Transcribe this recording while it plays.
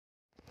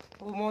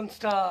ও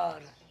monster,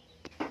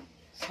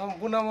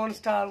 সম্পূর্ণ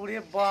monster. ওরে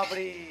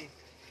বাপরে,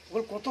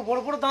 ওর কত বড়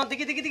বড় দাঁত,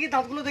 দেখি দেখি দেখি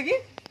দাঁতগুলো দেখি।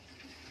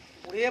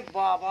 ওরে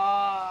বাবা,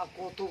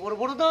 কত বড়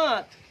বড়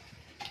দাঁত।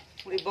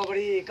 ওরে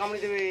বাবারে, কামড়ে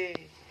দেবে,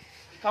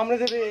 কামড়ে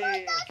দেবে।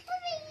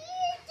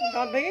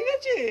 দাঁত ভেঙে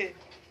গেছে।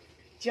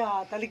 যা,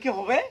 তাহলে কি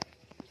হবে?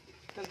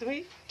 তাহলে তুমি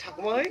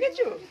ঠাকুমা হয়ে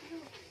গেছো,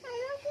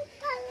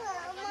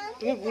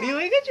 তুমি বুড়ি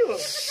হয়ে গেছো।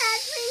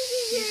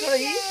 কি করে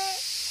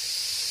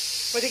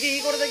দেখি, ই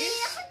করে দেখি।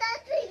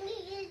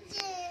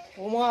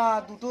 ওমা,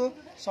 দুটো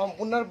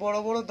সম্পূর্ণার বড়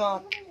বড়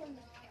দাঁত,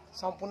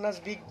 সম্পূর্ণার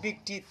বিগ বিগ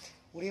টিথ।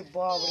 ওরে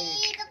বাপরে,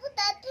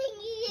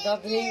 দাঁত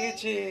ভেঙে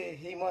গেছে।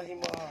 হিমা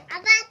হিমা,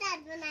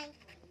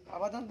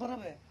 আবার দাঁত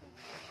বানাবে।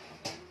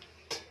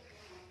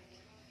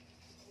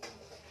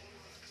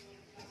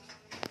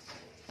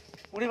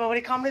 ওরে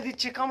বাবারে, কামড়ে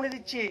দিচ্ছে, কামড়ে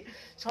দিচ্ছে,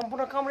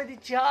 সম্পূর্ণ কামড়ে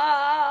দিচ্ছে।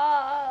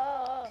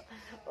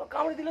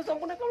 কামড়ে দিল,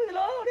 সম্পূর্ণ কামড়ে দিল।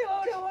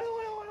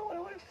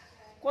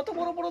 কত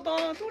বড় বড়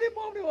দাঁত। ওরে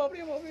বাপরে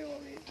বাপরে বাপরে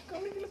বাপরে,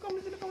 কামড়ে দিল,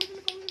 কামড়ে দিল, কামড়ে দিল,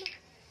 কামড়ে দিল।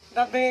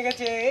 দাঁত ভেঙে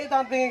গেছে,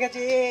 দাঁত ভেঙে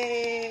গেছে,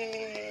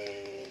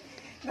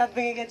 দাঁত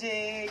ভেঙে গেছে।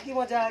 কি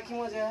মজা, কি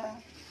মজা।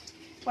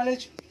 পালে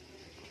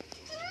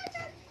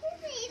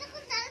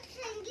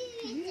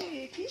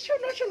কি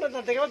সুন্দর সুন্দর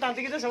দাঁত। দেখে দাঁত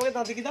দেখি দাও, সবাইকে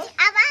দাঁত দেখি দাও।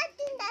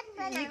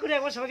 কি করে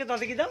একবার সবাইকে দাঁত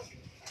দেখি দাও।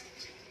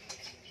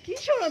 কি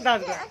সুন্দর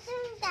দাঁত।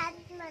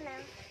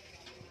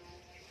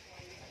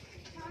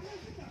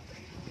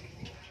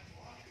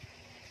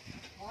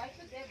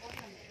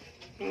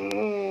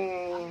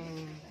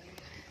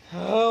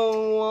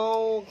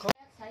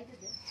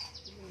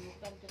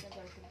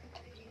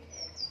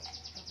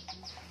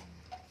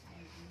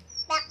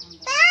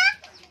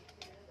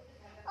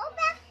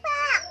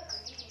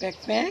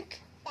 Backpack?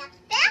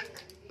 Backpack?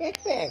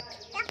 Backpack?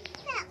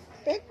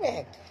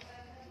 Backpack?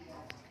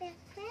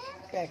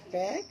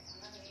 Backpack?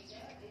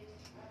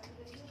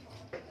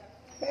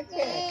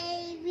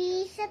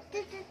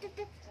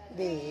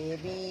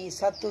 Baby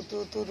satu tu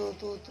tu tu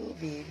tu tu,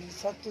 baby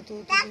satu tu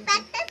tu tu,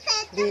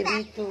 baby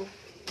tu.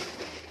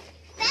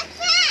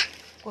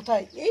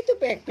 কোথায়? এই তো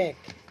ব্যাকপ্যাক।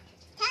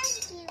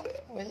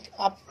 ওয়েল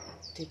আপ,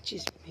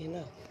 দেখছিস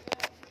না,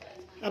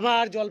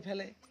 আবার জল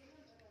ফেলে।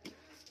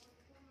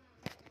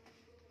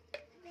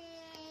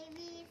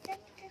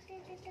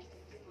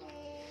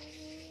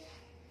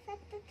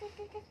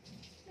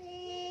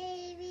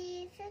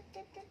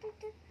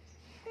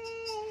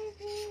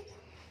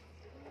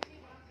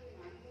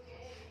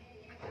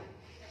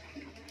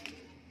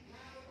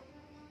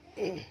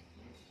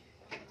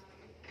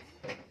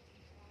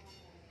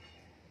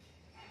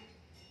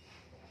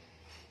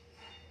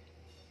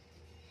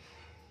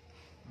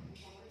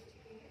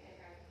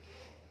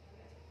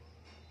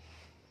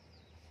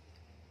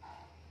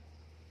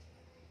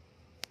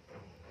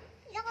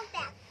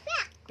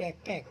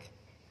 ব্যাকপ্যাক,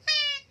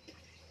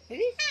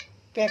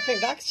 ব্যাকপ্যাক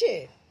ডাকছে,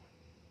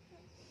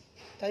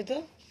 তাই তো।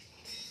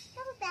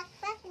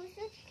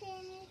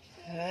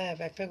 হ্যাঁ,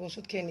 ব্যাকপ্যাক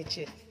ওষুধ খেয়ে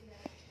নিচ্ছে।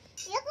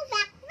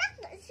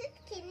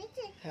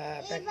 হ্যাঁ,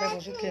 ব্যাকপ্যাক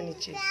ওষুধ খেয়ে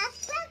নিচ্ছে।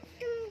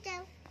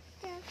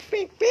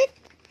 Backpack,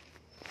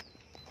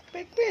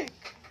 backpack.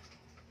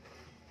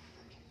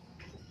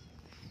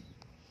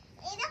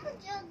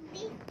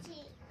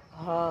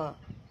 হ্যাঁ,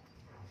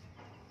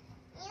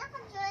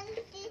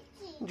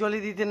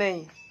 জলই দিতে নেই।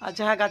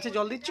 আচ্ছা, হ্যাঁ, গাছে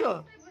জল দিচ্ছ।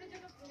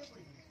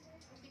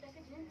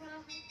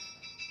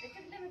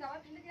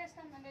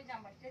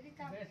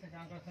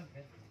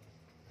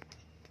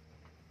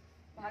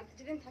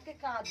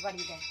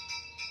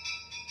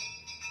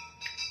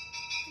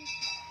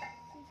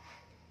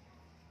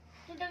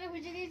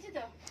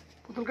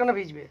 পুতুল কেন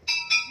ভিজবে?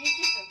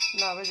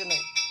 না, ভেজে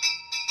নাই,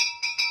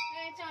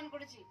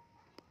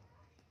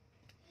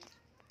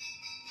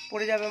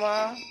 পড়ে যাবে মা।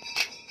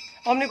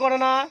 অমনি করো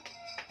না,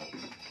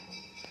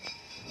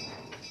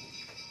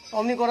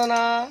 অমনি করো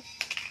না।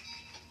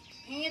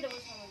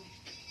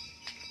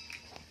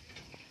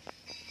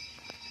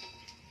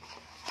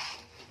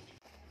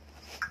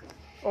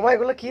 ওমা,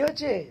 এগুলো কি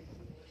হচ্ছে?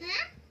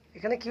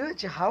 এখানে কি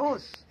হচ্ছে?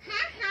 হাউস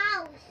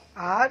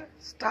আর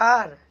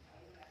স্টার,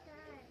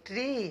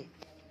 ট্রি,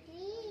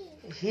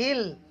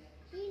 হিল,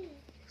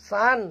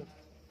 সান,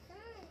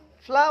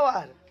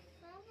 ফ্লাওয়ার।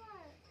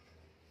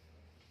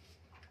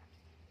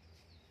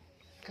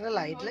 এখানে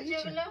লাইট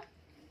লাগিয়েছে।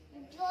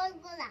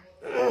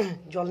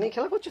 জল নিয়ে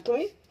খেলা করছো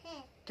তুমি?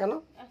 কেন?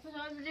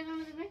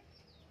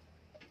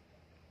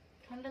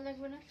 ঠান্ডা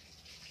লাগবে না?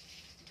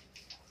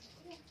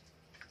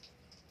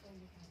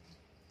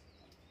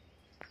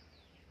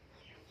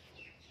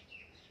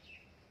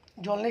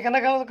 জল নিয়ে কেন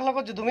খেলা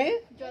করছো তুমি?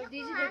 জল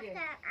দিয়েছি দেখে।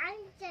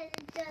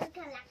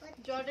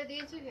 জলটা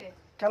দিয়েছি কে?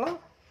 কেন?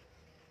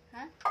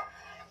 হ্যাঁ,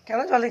 কেন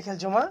জলে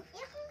খেলছো মা?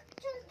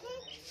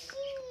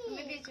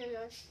 তুমি দিয়েছো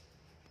জল।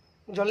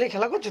 জল নিয়ে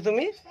খেলা করছো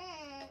তুমি?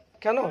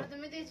 কেন?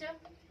 তুমি দিয়েছো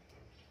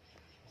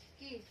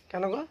কি?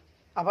 কেন গো?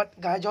 আবার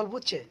গায়ে জল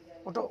পড়ছে।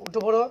 ওটো উঠো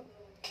পড়ো,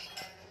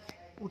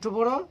 উঠো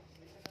পড়ো।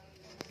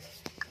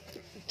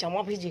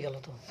 জামা ভিজে গেল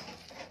তো।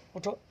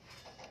 ওঠো।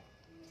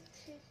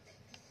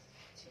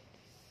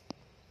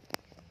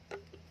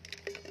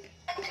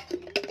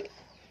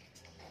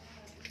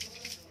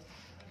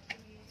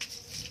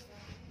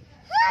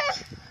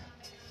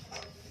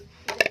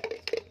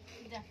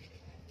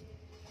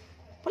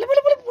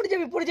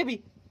 যাবি?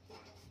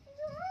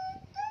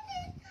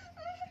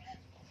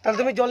 তাহলে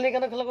তুমি জল নিয়ে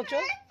কেন খেলা করছো?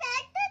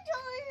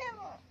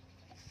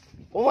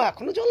 ও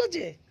এখনো জল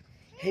আছে?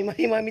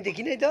 হিমা আমি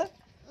দেখি নাই তো।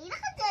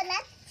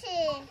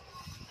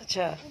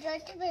 আচ্ছা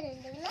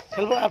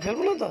ফেলবো আর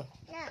ফেলবো না তো?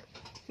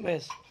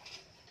 বেশ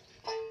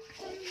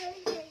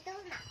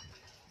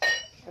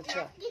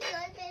আচ্ছা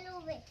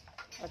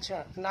আচ্ছা,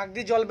 নাক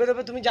দিয়ে জল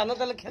বেরোবে তুমি জানো,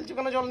 তাহলে খেলছো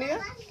কেন জল নিয়ে?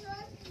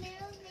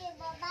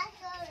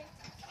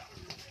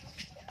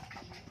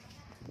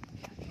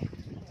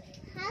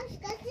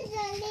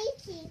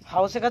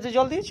 হাউসের কাছে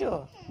জল দিয়েছো?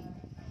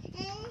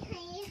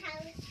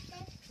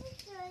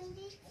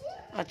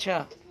 আচ্ছা,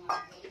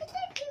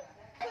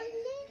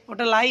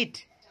 ওটা লাইট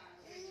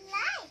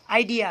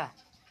আইডিয়া,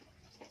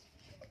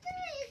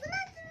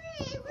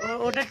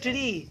 ওটা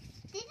ট্রি।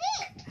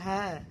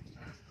 হ্যাঁ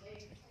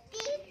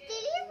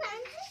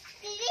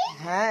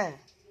হ্যাঁ,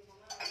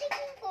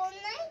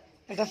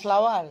 এটা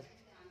flower.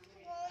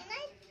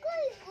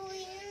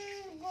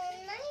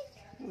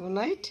 Good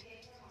night,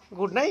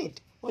 good night.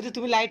 ওই যে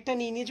তুমি লাইটটা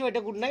নিয়ে নিয়েছো,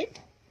 ওইটা গুড নাইট,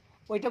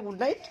 ওইটা গুড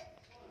নাইট।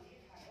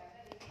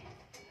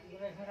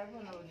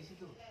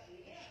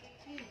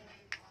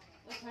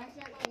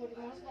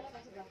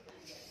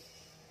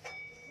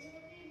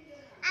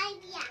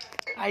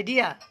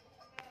 আইডিয়া,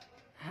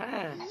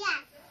 হ্যাঁ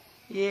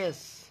ইয়েস,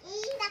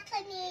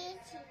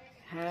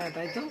 হ্যাঁ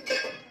তাই তো।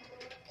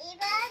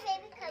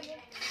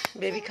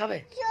 বেবি খাবে?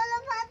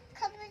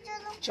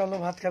 চলো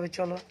ভাত খাবে,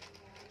 চলো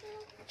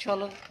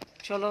চলো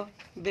চলো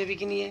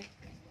বেবিকে নিয়ে।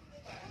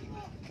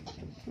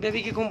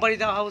 বেবিকে ঘুম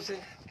পাড়িয়ে দাও হাউসে,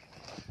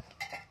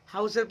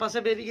 হাউসের পাশে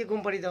বেবিকে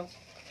ঘুম পাড়িয়ে দাও।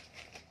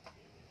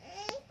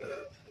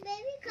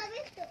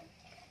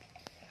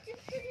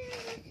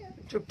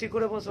 চুপটি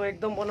করে বসো,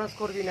 একদম বনাস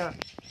করবি না,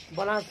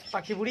 বনাস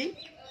পাখি বুড়ি।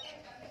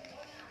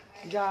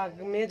 যা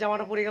মেয়ে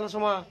জামাটা পড়ে গেল।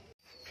 সোমা,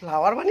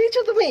 ফ্লাওয়ার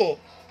বানিয়েছো তুমি?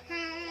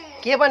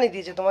 কে বানিয়ে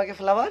দিয়েছে তোমাকে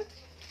ফ্লাওয়ার?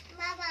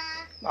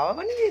 বাবা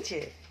বানিয়ে দিয়েছে।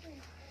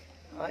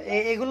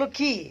 এগুলো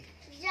কি?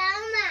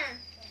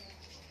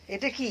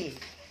 এটা কি?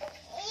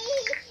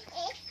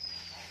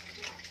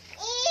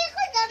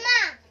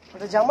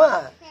 ওটা জামা?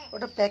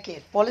 ওটা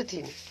প্যাকেট,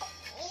 পলিথিন।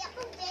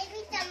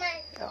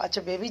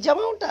 আচ্ছা বেবি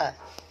জামা ওটা?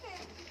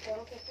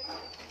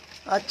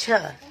 আচ্ছা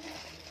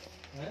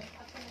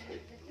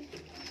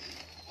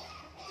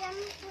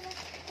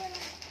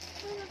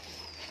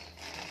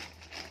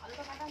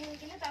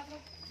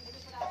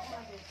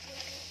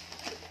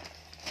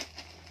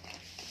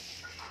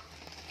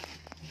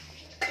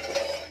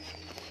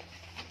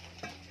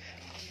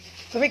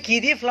তুমি কি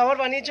দিয়ে ফ্লাওয়ার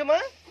বানিয়েছো মা?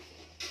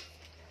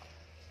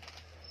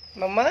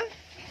 মাম্মা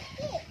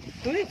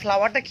তুমি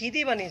ফ্লাওয়ারটা কি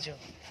দিয়ে বানিয়েছো?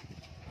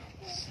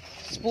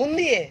 স্পুন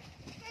দিয়ে?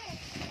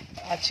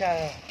 আচ্ছা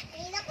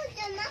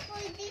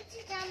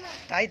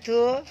তাই তো।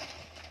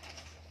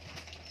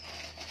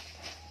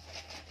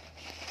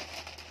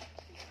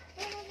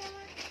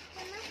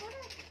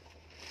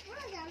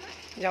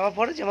 জামা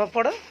পড়ো, জামা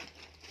পড়ো,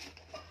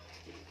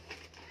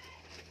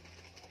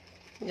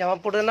 জামা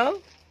পরে নাও।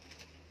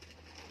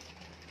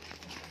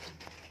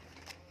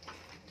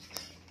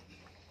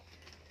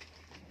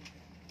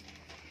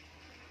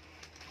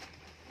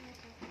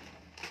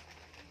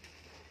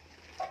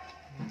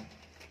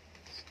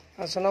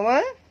 শোনো মা,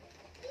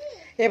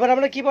 এবার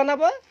আমরা কি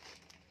বানাবো?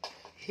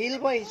 হিল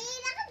বয়েস।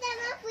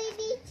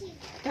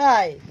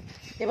 তাই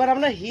এবার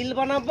আমরা হিল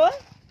বানাবো,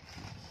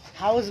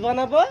 হাউস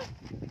বানাবো,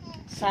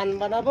 সান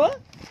বানাবো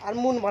আর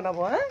মুন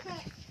বানাবো। হ্যাঁ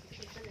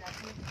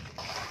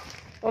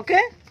ওকে,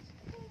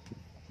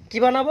 কি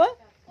বানাবো?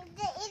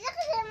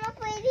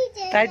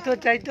 তাই তো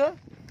তাই তো।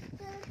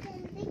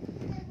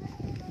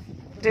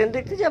 ট্রেন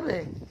দেখতে যাবে?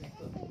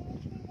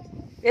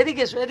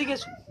 এদিকে এসো, এদিকে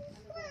এসো।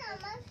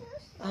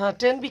 হ্যাঁ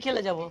ট্রেন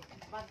বিকেলে যাবো,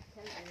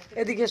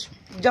 এদিকে এসো।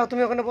 যাও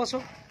তুমি ওখানে বসো,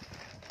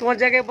 তোমার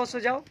জায়গায় বসো,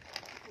 যাও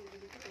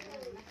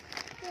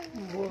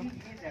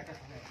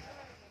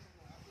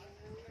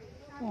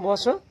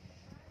বসো,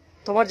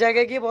 তোমার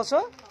জায়গায় গিয়ে বসো।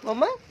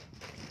 মাম্মা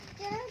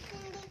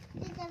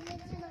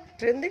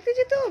ট্রেন দেখতে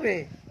যেতে হবে?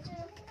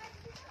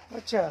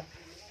 আচ্ছা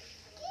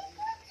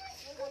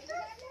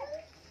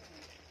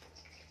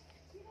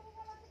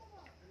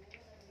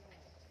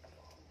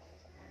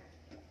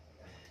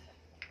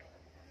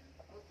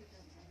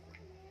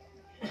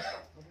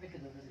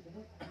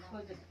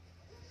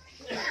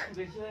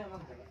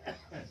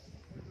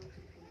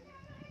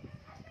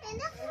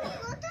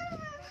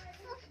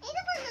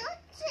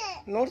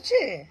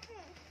নড়ছে?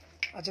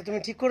 আচ্ছা তুমি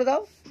ঠিক করে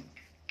দাও।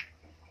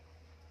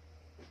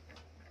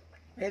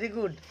 Very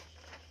good.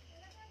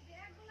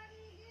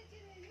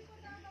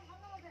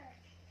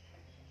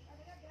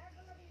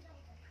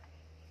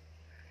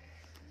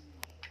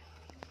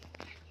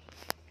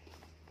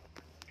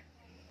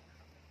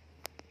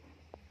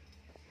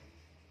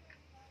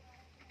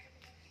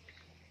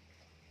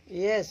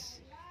 ইয়েস,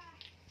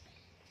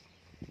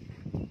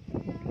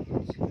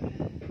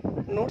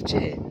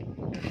 নড়ছে।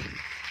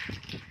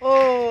 ও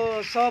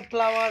সব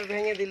ফ্লাওয়ার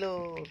ভেঙে দিল,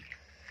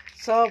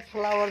 সব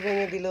ফ্লাওয়ার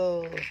ভেঙে দিল।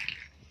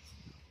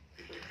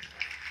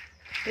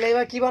 তাহলে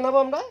এবার কি বানাবো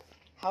আমরা?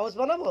 হাউস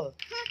বানাবো,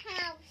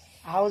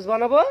 হাউস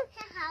বানাবো,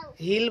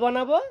 হিল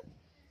বানাবো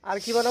আর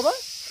কি বানাবো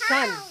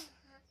সান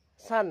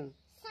সান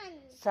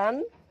সান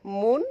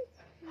মুন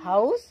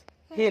হাউস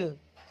হিল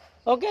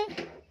ওকে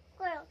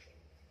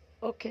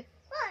ওকে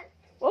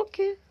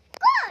ওকে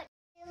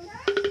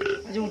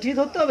আচ্ছা উঠিয়ে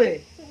ধরতে হবে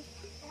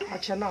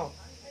আচ্ছা নাও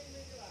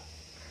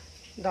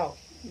দাও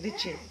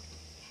দিচ্ছি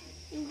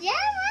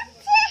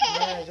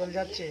হ্যাঁ জল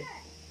যাচ্ছে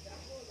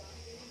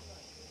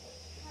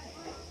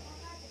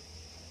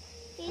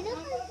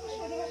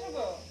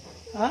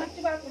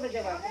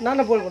না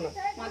না বলবো না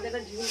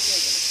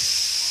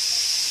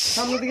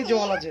সামনের দিকে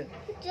জল আছে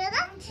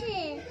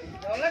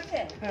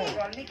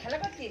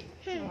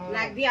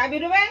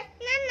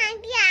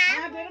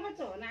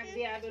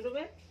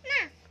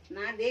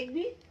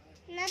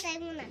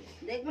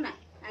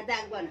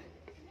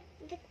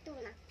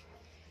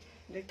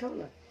দেখতে হবে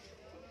না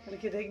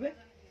কে দেখবে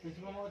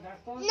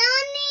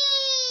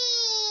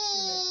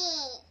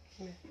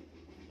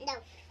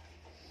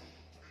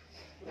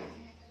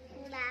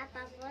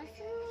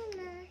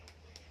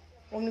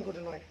অমনি করে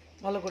নয়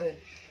ভালো করে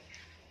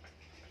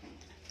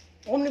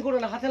অমনি করে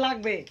না হাতে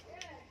লাগবে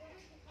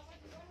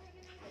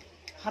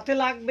হাতে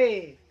লাগবে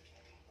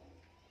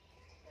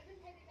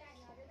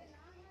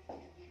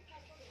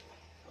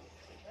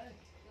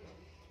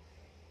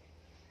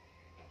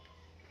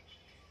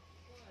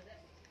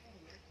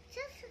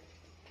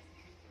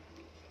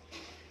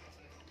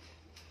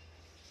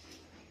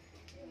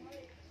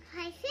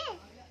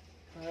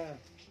হ্যাঁ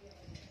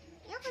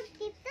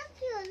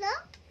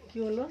কি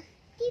হলো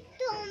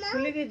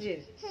খুলে গেছে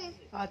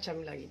আচ্ছা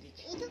আমি লাগিয়ে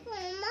দিচ্ছি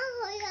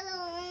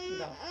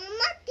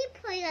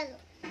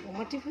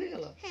টিপ হয়ে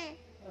গেল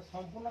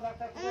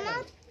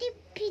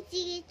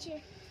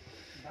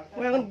ও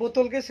এখন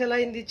বোতলকে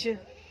স্যালাইন দিচ্ছে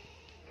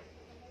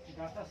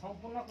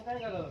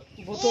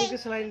বোতলকে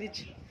স্যালাইন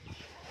দিচ্ছে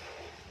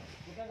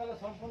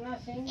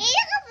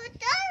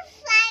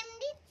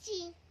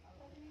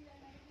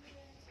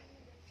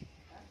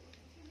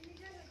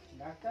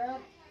ডাক্তার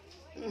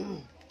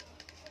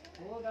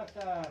ও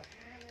ডাক্তার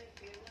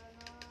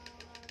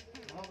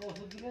আমাকে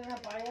ওষুধ দিলে না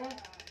পায়ে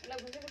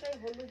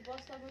হলুদ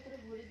বস্তার ভিতরে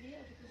ভরে দিয়ে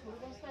একটু সরু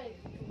বস্তায়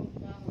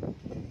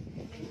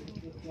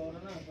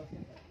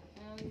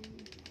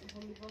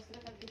হলুদ বস্তা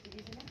কাটতে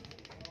দিয়েছিলাম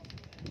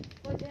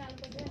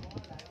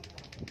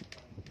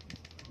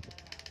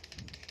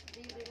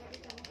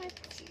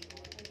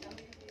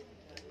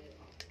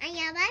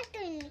আবার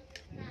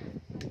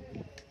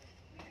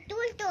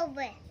তুলতে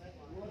হবে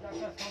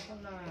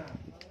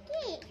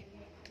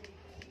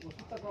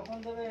ওষুধটা কখন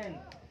দেবেন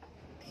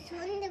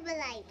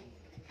সন্ধ্যেবেলায়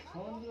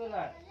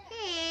সন্ধ্যেবেলায়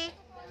হ্যাঁ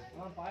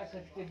আমার পায়ে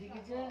কেটে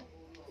গেছে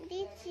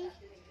দিচ্ছি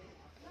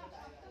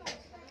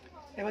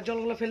এবার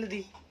জলগুলো ফেলে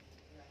দিই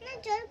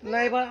না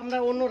এবার আমরা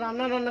অন্য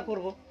রান্না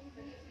করব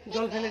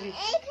জল ফেলে দিই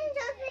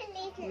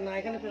না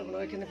এখানে ফেলবো না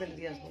ওইখানে ফেলে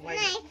দিয়ে আসবো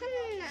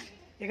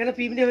এখানে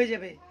পিঁপড়ে হয়ে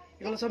যাবে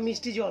এগুলো সব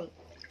মিষ্টি জল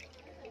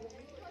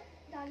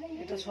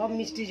এটা সব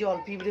মিষ্টি জল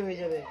পিঁপড়ে হয়ে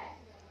যাবে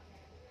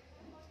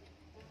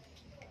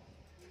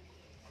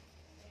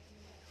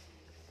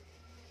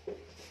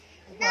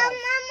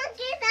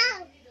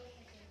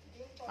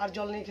আর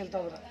জল নিয়ে খেলতে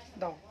হবে না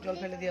দাও জল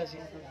ফেলে দিয়ে আসি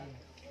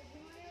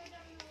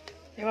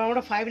এবার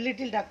আমরা 5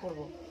 লিটল ডাক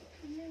করবো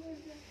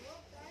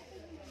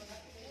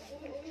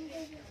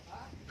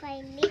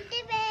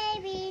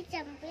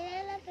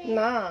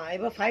না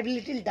এবার 5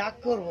 লিটল ডাক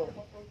করবো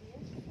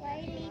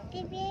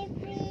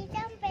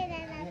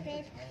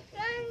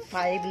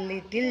 5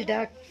 little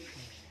duck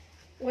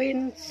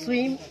went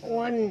swim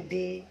one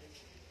day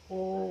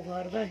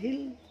over the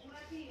hill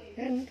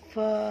and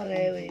far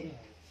away.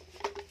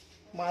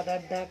 Mother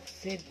duck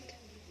said,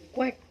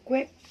 quack,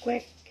 quack,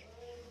 quack,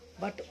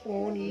 but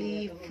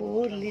only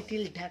 4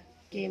 little duck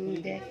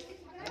came back.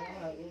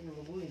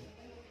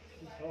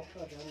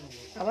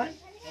 Abar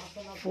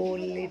 4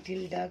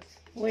 little ducks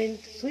went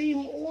swim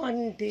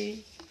one day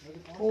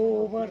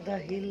over the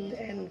hill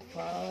and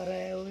far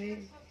away.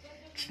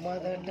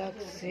 Mother duck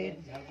said,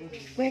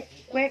 quack,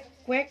 quack,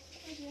 quack,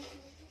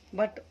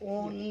 but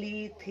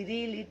only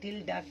 3 little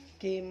duck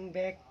came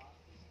back.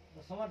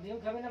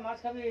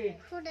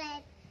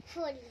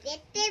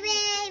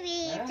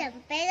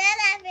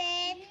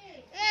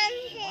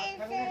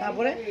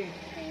 তারপরে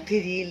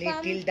 3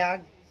 little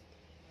duck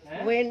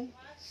went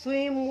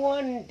swim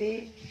one day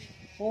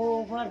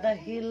over the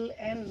hill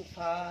and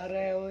far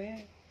away.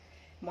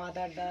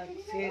 Mother duck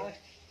said,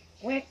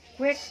 quack,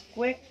 quack,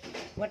 quack,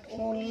 but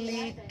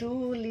only 2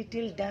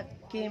 little duck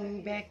came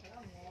back.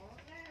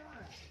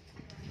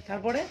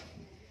 তারপরে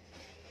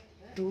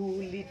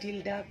 2 little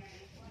duck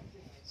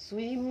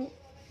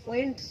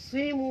went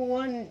swim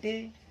one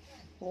day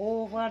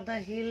over the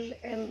hill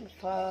and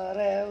far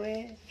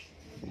away.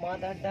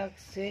 Mother duck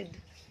said,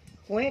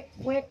 quack,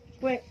 quack,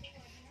 quack,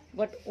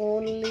 but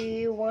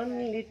only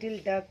 1 little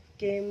duck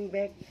came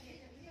back.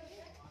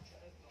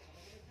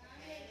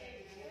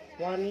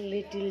 1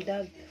 little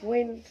duck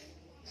went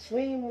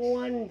swim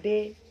one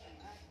day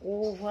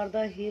over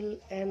the hill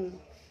and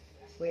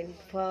went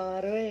far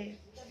away.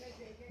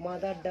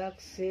 Mother duck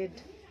said,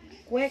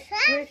 quack,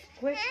 quack,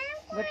 quack,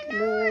 but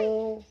no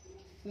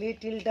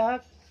little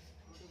duck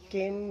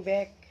came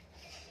back.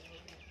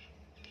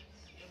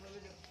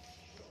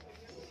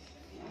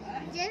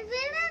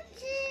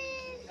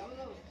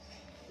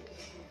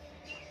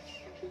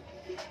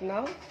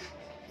 Now,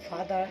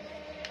 father,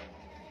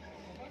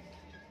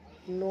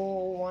 no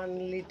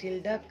one little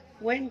duck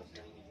went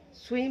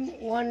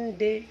swim one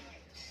day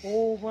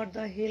over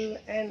the hill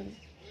and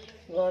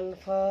gone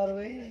far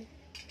away.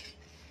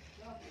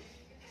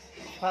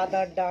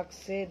 Father duck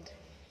said,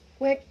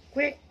 quack,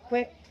 quack,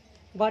 quack,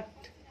 but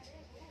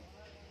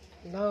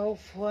now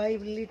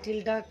 5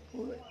 little duck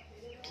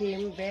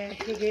came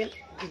back again.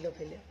 Pillow,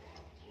 pillow.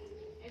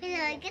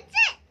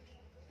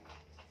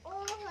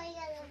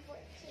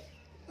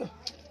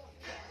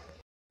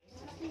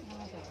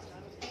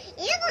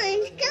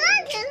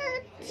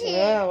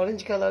 Yeah,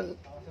 orange color.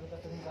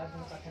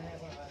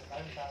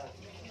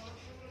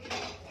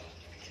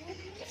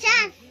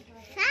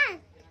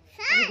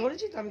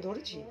 আমি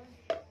ধরেছি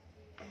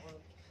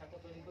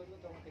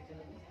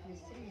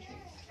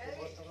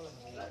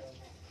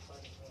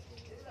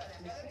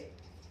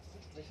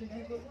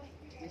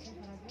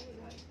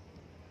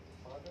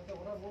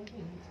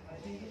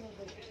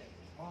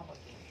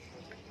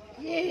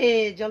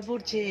জল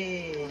পড়ছে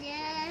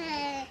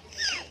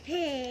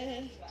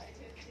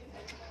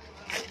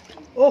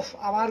ওফ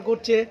আবার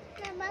করছে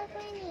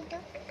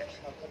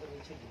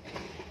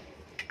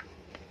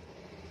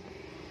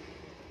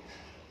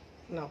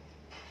না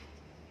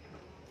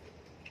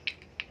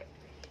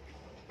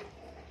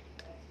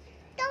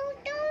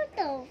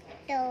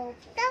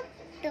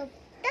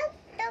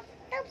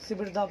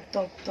Sibir dab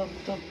top top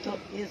top top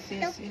yes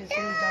yes yes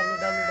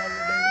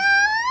w.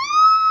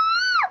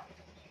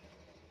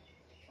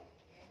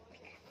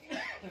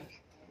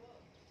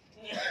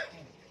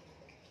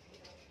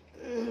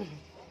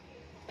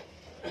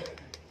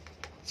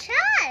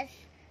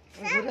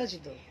 ধরে আছি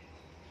তো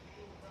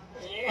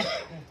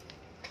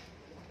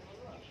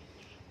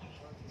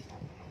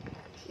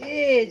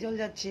জল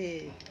যাচ্ছে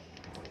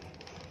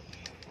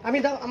আমি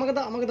দাও আমাকে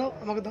দাও আমাকে দাও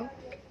আমাকে দাও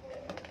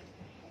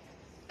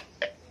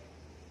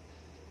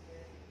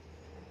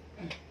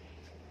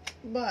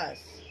বাস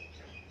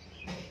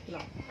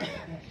নাও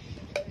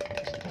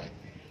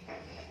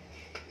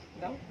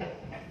দাও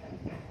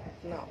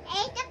নাও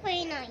এইটা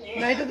কই নাই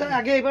না এটা তো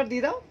আগে এবার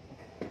দিয়ে দাও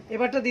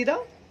এবারটা দিয়ে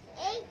দাও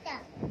এইটা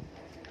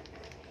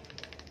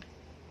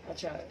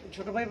আচ্ছা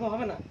ছোট ভাই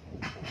হবে না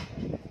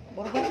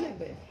বড় ভাই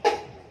লাগবে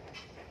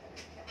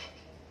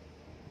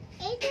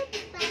এইটা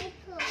পাইপ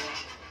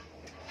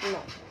হবে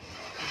না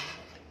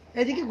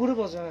এদিকে ঘুরে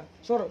বসো হ্যাঁ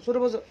সরো সরে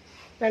বসো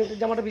প্যান্ট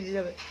জামাটা ভিজে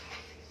যাবে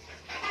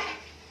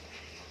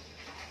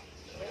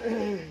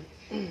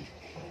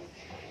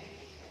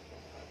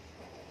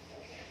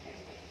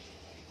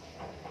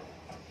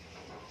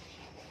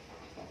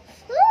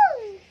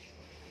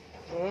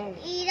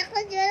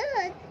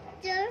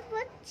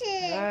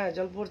হ্যাঁ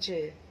জল পড়ছে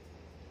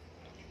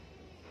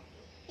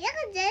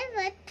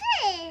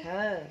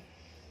হ্যাঁ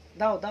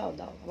দাও দাও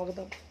দাও আমাকে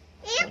দাও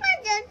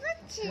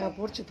হ্যাঁ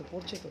পড়ছে তো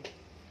পড়ছে তো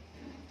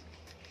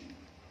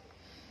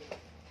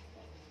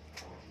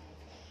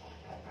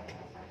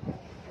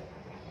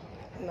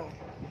নাও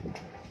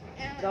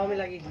দাও আমি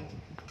লাগিয়ে দিই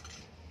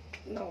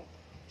নাও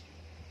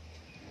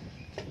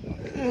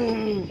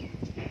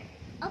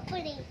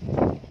উপরে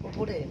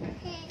উপরে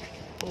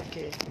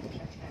ওকে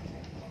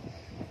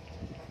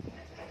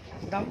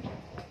দাও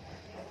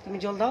তুমি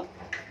জল দাও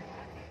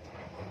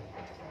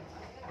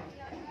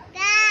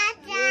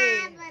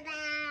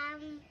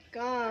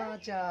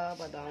কাঁচা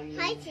বাদাম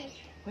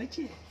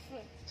হয়েছে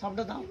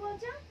সবটা দাও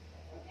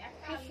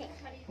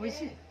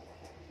হয়েছে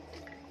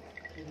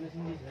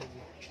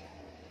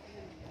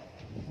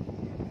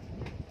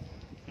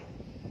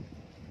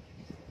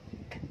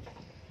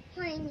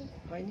হয়নি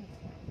হয়নি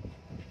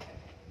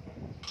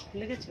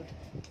লেগেছে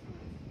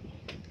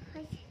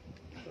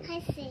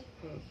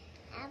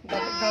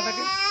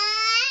দাদাকে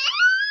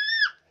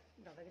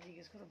দাদাকে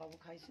জিজ্ঞেস করো বাবু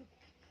খাইছো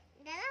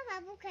দাদা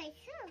বাবু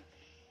খাইছো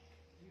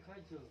কি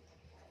খাইছো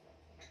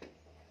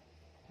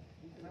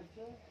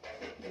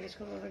জিজ্ঞেস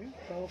করো দাদাকে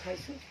বাবু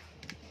খাইছো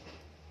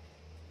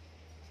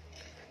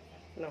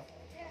না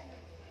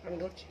আমি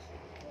ধরছি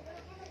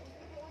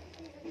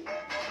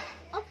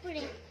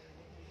উপরে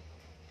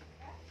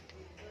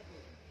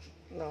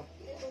না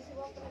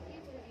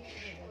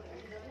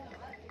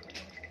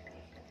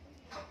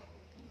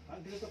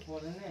আন্টি তো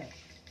পড়ে না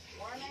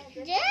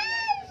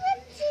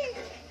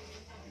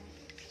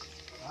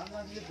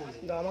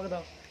দাও আমাকে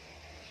দাও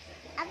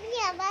আপনি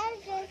আবার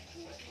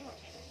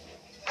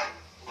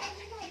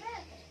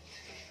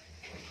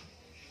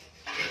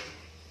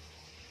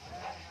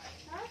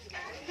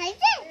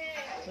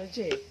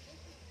হয়েছে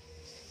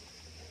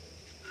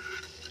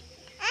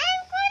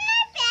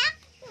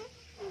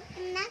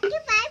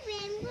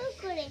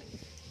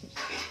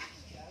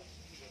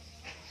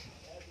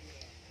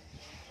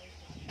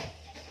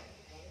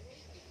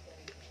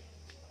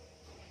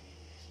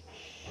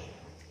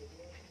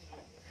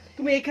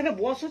তুমি এখানে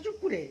বসো চুপ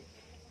করে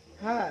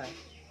হ্যাঁ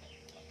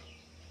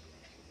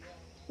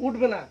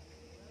উঠবে না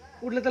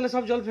উঠলে তাহলে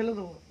সব জল ফেলে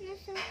দেবো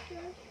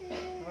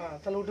হ্যাঁ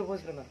তাহলে উঠে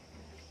বসবে না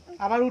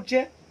আবার উঠছে।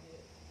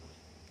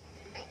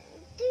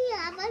 তুই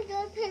আবার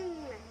জল ফেল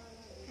না।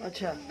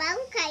 আচ্ছা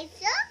বাবু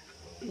খাইছো?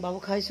 বাবু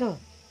খাইছো?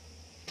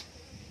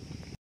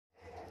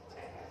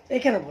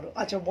 এখানে বড়।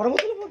 আচ্ছা বড়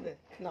বোতলে পড়বে,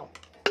 নাও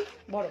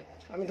বড়,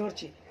 আমি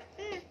ধরছি।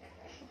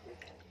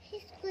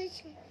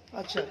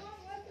 আচ্ছা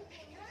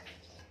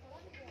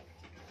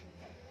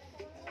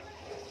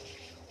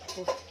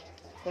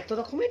কত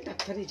রকমের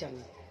ডাক্তারই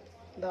জানি।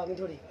 দাও আমি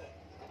ধরি।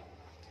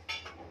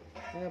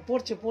 হ্যাঁ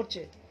পড়ছে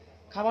পড়ছে,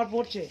 খাবার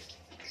পড়ছে,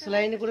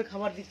 স্যালাইনে করে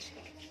খাবার দিচ্ছে।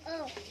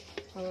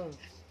 হ্যাঁ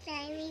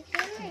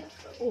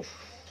উফ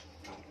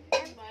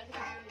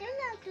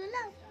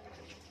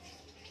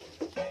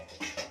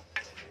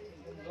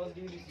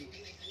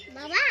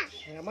বাবা।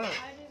 হ্যাঁ মা,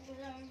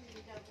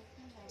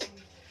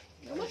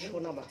 আমার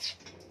সোনা মা,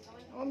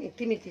 আমার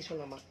মিথ্যে মিথ্যে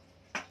সোনা মা।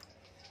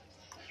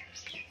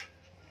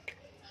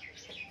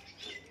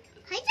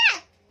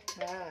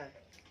 হ্যাঁ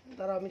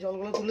দাঁড়াও আমি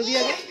জলগুলো তুলে দিই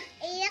আগে।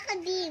 এই একটা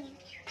ডিম।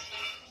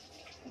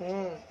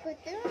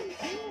 কত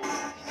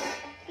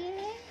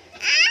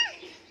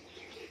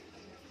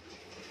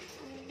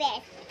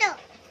ব্যস্ত।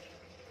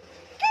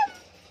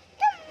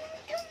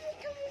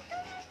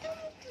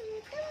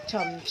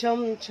 ছম ছম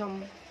ছম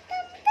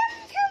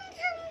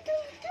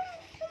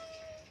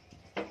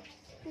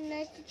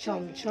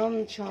ছম ছম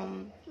ছম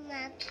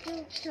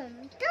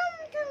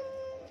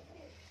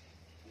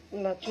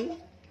নাচু।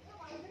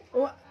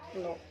 ও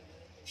নো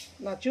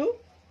নাচু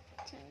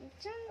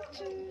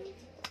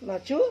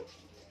নাচু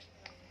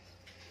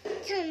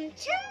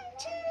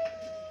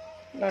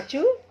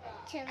নাচু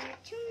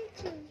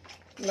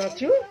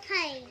নাচু।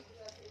 হাই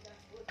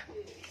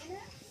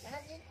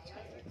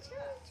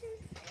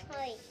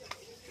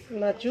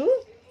নাচু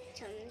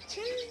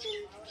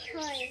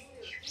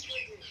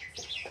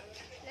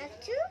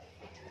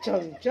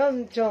ছম ছম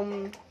ছম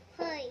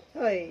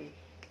হই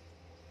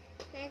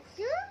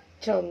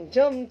ছম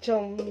ছম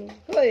ছম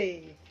হই।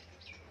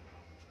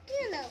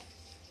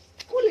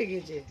 কোলে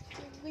গেছে।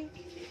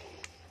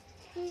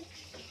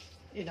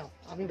 এই নাও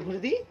আমি ভরে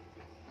দিই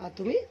আর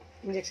তুমি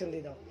ইঞ্জেকশন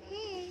দিয়ে দাও।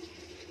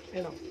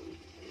 এই নাও।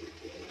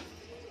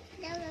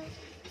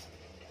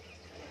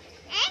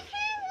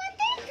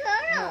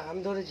 হ্যাঁ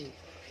আমি ধরেছি।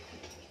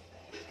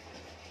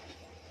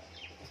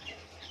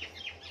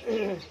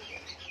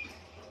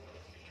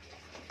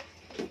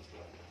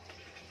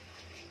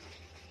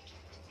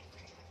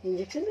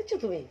 ইঞ্জেকশন দিচ্ছ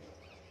তুমি?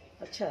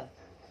 আচ্ছা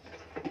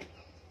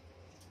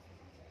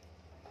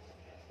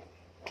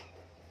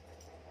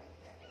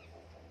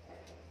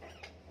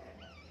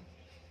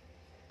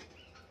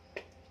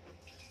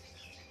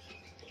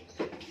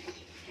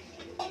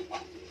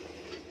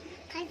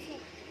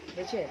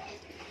হয়েছে?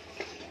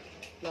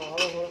 নাও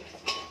আবার ধরো,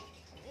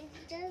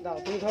 দাও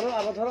তুমি ধরো,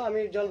 আবার ধরো, আমি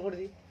জল ভরে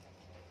দিই।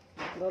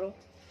 ধরো।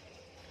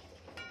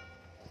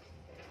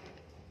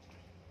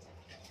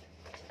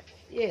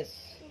 ইয়েস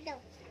দাও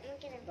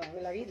আমি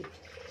লাগিয়ে দিই।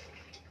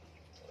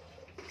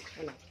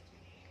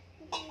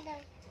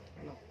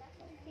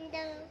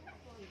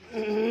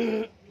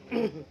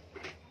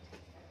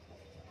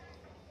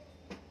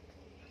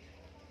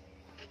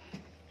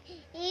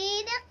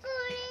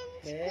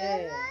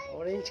 হ্যাঁ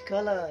অরেঞ্জ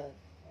কালার।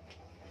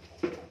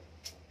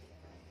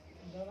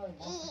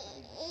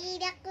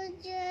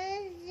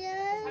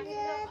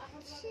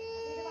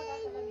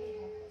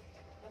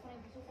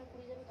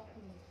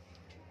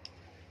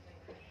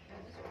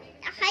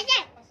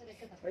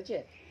 হয়েছে?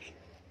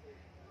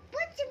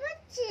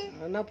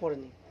 না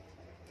পড়েনি।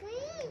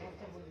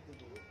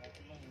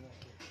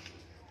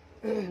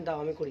 দাও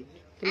আমি করি।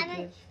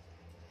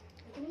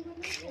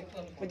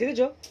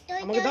 দেখেছো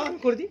আমাকে দাও আমি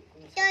করে দিই।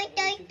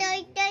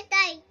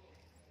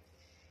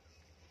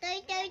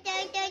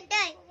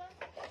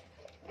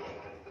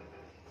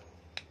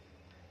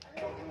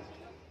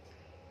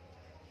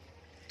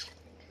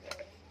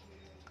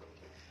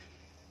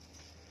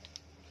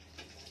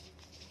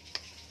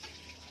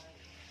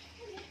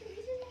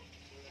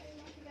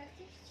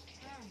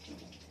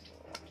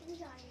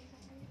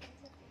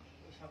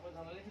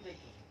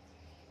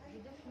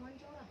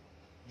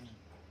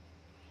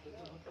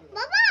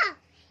 বাবা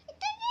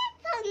এটা কি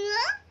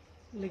ভাঙলো?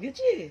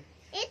 লেগেছে?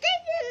 এটা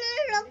কি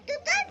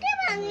রক্তটা কে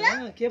ভাঙলো?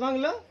 কে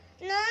ভাঙলো?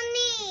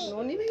 ননি।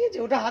 ননি ভেঙেছে?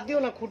 ওটা হাত দিও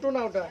না, খুঁটো না,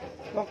 ওটা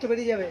রক্ত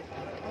বেরিয়ে যাবে।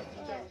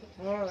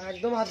 হ্যাঁ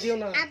একদম হাত দিও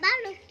না। আবার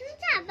রক্ত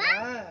হচ্ছে আবার?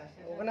 হ্যাঁ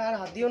ওখানে আর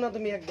হাত দিও না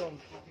তুমি একদম।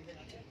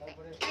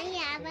 এই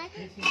আবার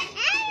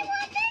এই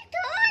বোতল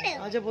ধরে।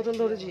 আচ্ছা বোতল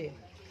ধরেছি।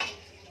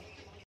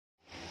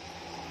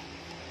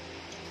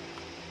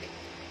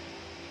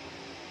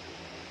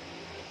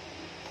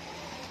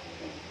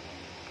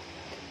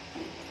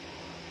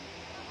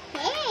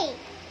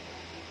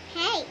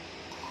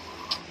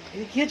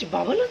 কি হচ্ছে?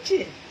 বাবল হচ্ছে?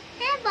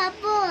 হ্যাঁ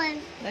বাবল।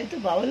 তাই তো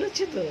বাবল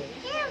হচ্ছে তো।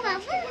 হ্যাঁ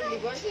বাবল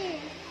হচ্ছে।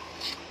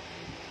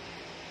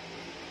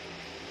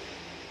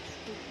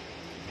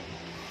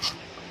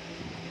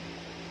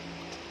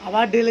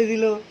 আবার ঢেলে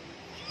দিল।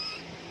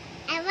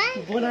 আবার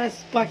বোনাস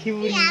পাখি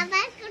বুড়ি।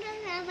 আবার করো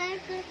আবার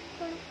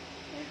করো।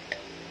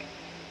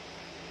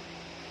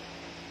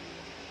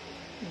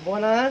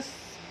 বোনাস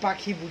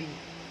পাখি বুড়ি।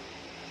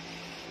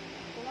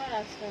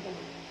 কাজটা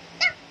দেবো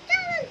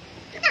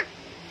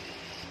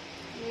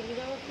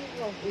এগুলো কি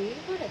বের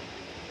করে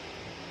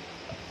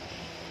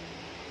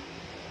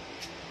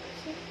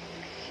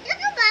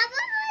দেখো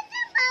বাবল হচ্ছে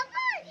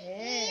বাবল।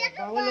 হ্যাঁ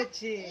বাবল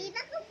হচ্ছে। এই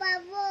দেখো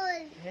বাবল।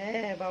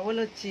 হ্যাঁ বাবল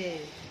হচ্ছে।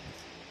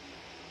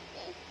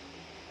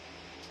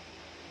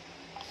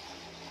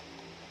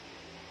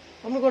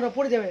 অমনি করো না,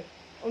 পড়ে যাবে।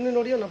 অমনি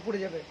নড়িও না, পড়ে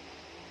যাবে।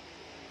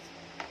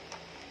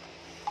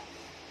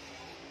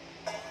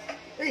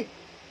 এই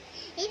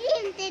এই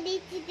ডিমতে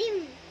দিচ্ছি ডিম।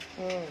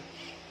 হুম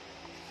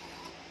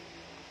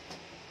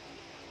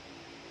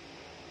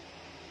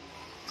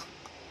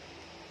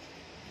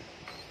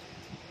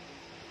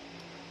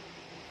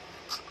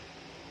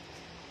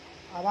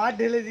আবার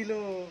ঢেলে দিল।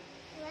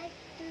 এবার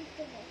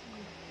তুলতে হবে।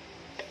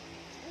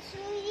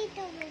 সুই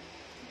দিতে হবে।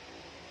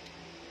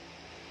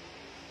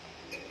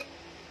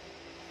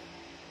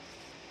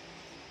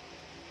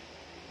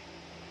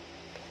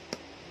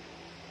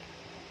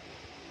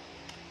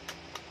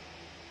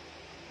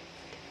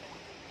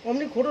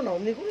 অমনি করো না,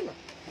 অমনি করো না।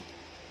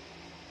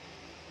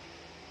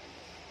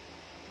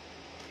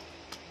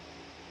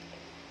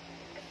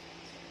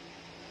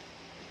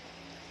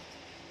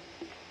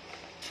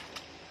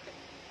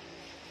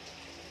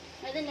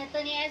 নেতা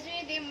নিয়ে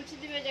আসবি দিয়ে মুছে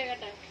দিবে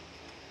জায়গাটা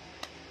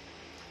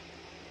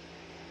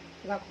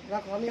রাখো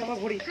রাখো, আমি আমার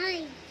ঘড়ি। হাই।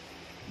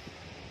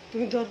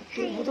 তুমি ধর,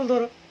 তুমি বোতল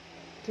ধরো,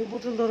 তুমি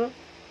বোতল ধরো।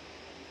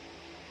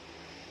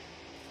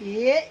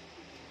 A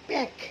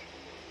pack,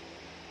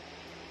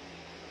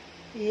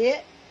 a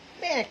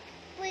pack.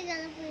 পড়ে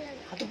গেল পড়ে গেল।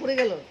 হাতে পড়ে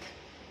গেল।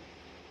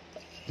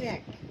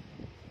 Pack,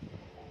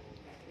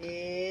 a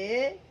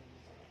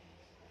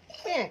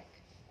pack,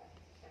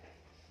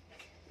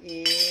 a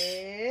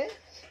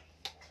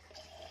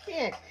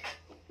pack,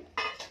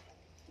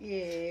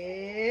 a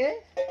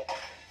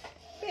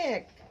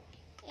pack,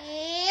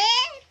 A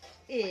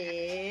a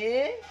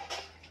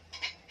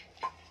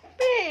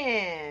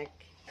pack.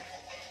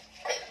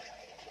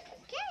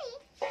 কেন?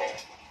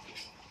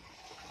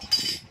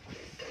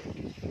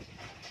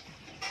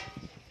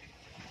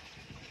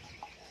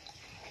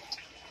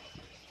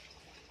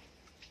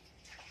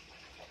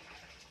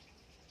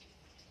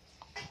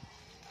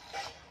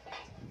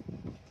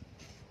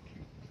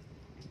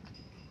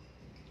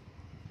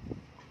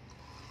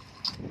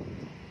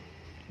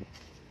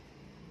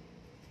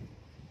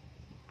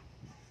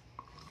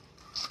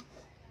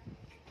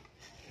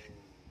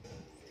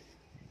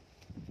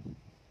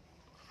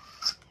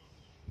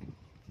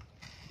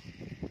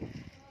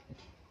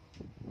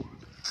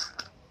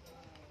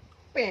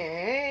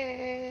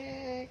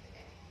 Pack,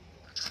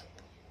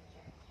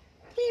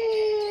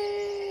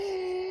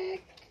 pack,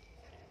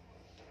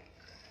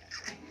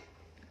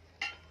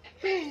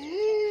 pack.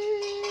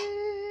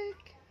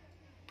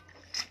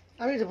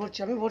 আমি তো ভরছি,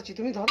 আমি ভরছি,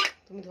 তুমি ধরো,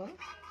 তুমি ধরো।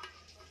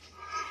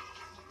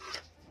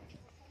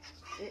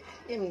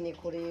 এমনি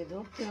করে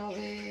ধরতে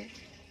হবে।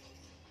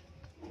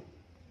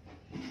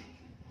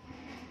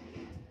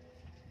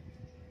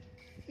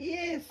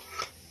 ইয়েস,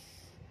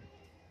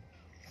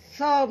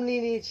 সব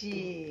নিয়ে নিয়েছি।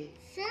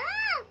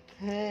 সব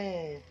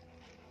হ্যাঁ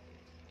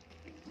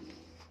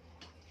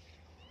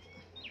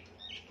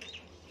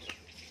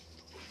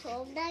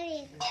সব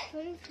দাঁড়িয়ে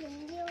এখন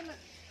ফেলিও না।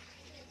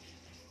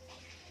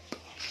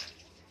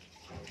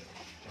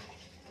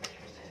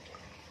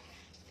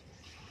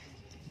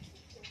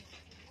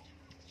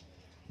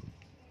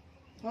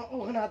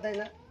 ওখানে হাত দেয়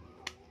না,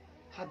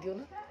 হাত দিও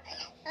না।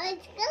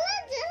 আজকাল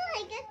যে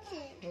হয়ে গেছে।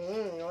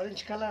 Orange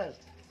colour.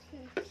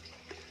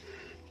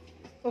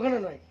 ওখানে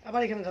নয়,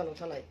 আবার এখানে ঢালো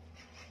থালায়।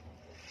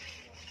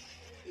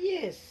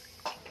 ইয়েস,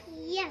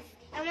 ইয়েস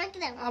আমাকে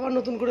দাও। আবার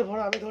নতুন করে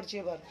ভরো, আমি ধরছি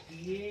এবার।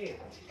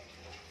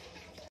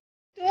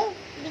 তো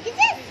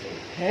দেখেছিস?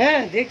 হ্যাঁ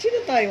দেখছি তো,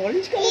 তাই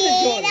অরেঞ্জ কালারের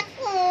এই জল।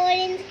 দেখো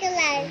অরেঞ্জ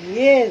কালার।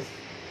 ইয়েস,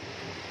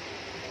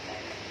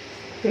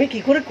 তুমি কি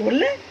করে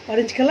করলে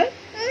অরেঞ্জ কালার?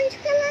 অরেঞ্জ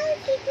কালার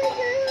কি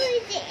করে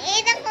হয়েছে? এই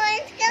দেখো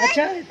অরেঞ্জ কালার।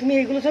 আচ্ছা তুমি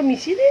এগুলো সব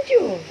মিশিয়ে দিয়েছো?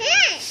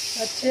 হ্যাঁ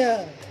আচ্ছা,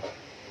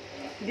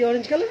 দিয়ে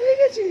অরেঞ্জ কালার হয়ে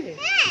গেছে।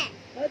 হ্যাঁ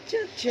আচ্ছা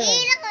আচ্ছা,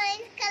 এই দেখো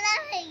অরেঞ্জ কালার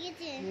হয়ে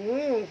গেছে।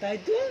 তাই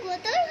তো।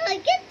 কত হয়ে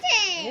গেছে?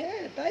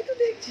 হ্যাঁ তাই তো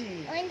দেখছি।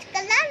 অরেঞ্জ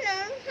কালার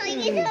রং হয়ে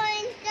গেছে।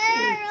 অরেঞ্জ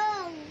কালার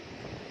রং।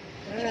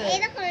 হ্যাঁ এই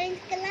দেখো অরেঞ্জ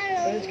কালার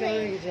রং অরেঞ্জ কালার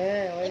হয়ে গেছে।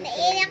 হ্যাঁ অরেঞ্জ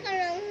এই দেখো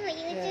রং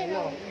হয়ে গেছে হ্যাঁ, রং।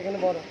 নাও, এখানে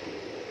বড়।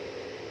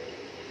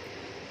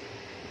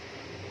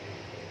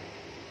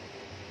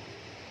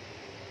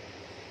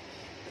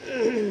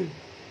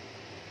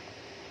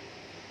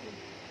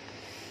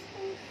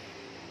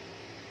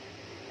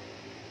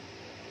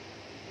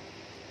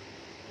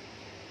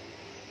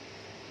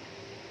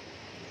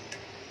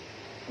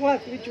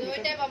 তুমি চুল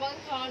ওইটাই বাবাকে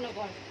খাওয়ানো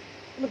পর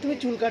তুমি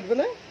চুল কাটবে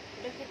না?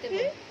 ওটা খেতে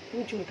বল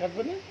তুমি চুল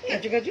কাটবে না?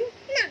 কাচু কাচু,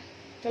 না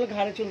চলো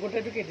ঘাড়ে চুল কোটা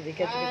একটু কেটে দিই।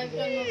 কাচু আর কেটে দিই।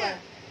 জন্মবার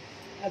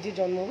আজকে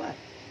জন্মবার।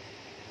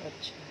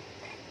 আচ্ছা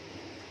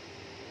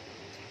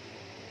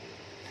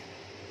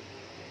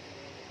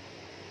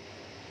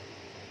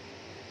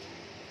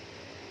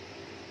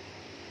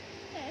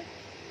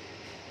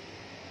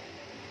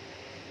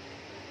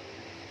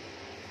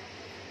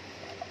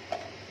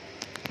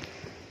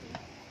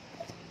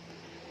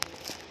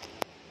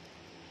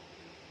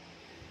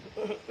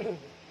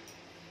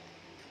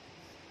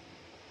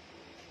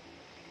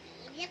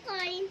দেখো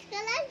অরেঞ্জ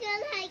কালার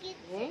জল হয়ে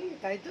গেছে।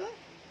 তাই তো।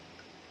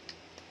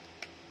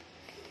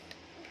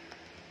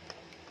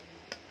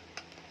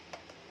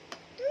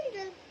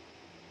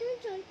 তুমি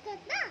জল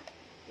খাবা?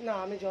 না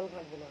আমি জল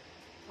খাবো না,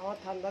 আমার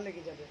ঠান্ডা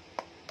লেগে যাবে।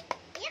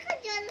 এখন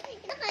জল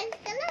অরেঞ্জ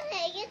কালার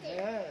হয়ে গেছে।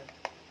 হ্যাঁ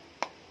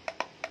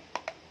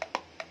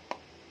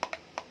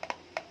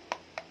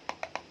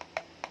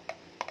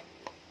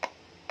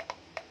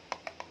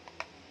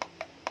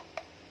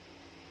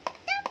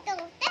টপ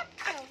টপ।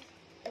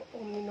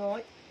 অমনি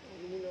নয়,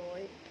 অমনি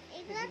নয়,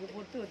 এগুলো ওদিকে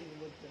পড়তে, ওদিকে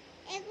পড়তে।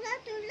 এগুলো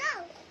তুলো।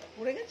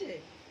 পড়ে গেছে?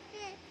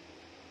 হ্যাঁ।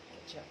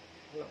 আচ্ছা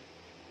না,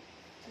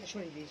 আমি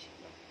সরিয়ে দিয়েছি।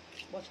 নাও,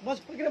 বস বস,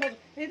 এখানে বসো,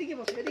 এদিকে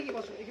বসো, এদিকে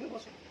বসো, এখানে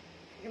বসো,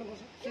 এখানে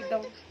বসো, সিট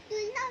ডাউন।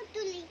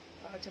 তুলি।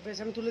 আচ্ছা বেশ,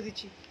 আমি তুলে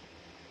দিচ্ছি।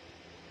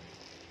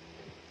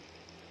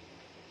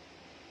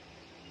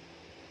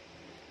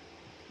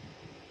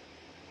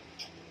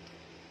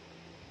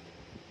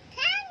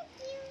 Thank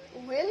you.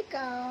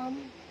 Welcome.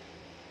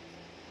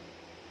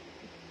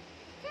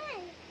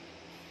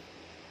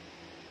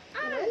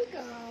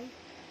 Welcome.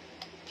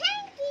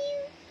 Thank you.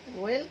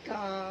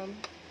 Welcome.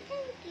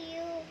 Thank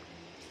you.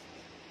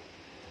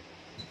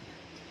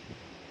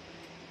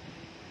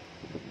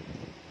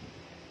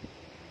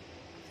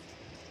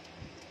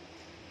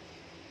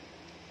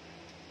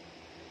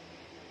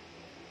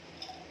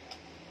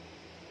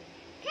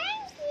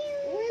 Thank you.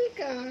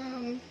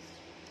 Welcome.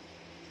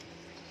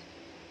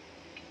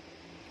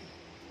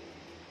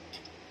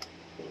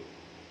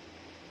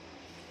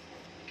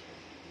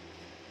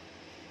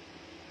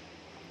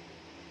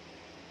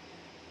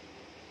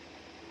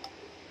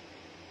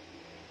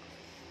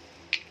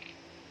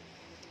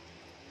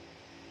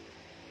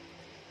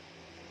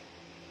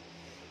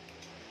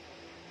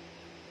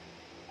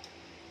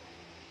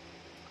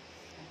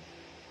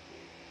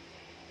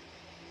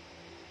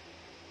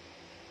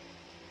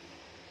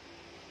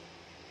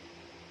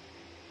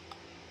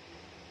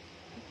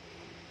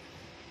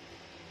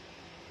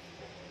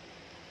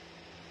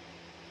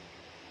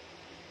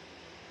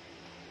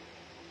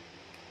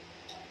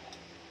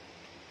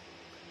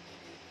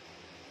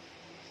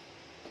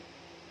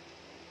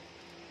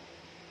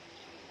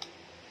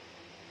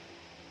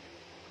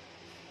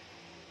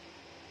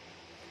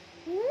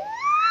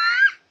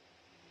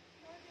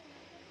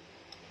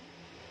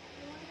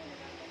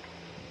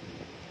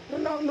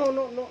 No, no,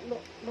 no, no, no,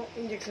 no,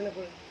 ইনজেকশনে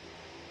করে।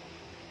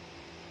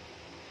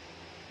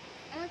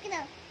 আমাকে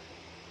দাও।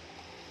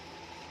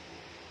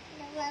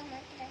 দাও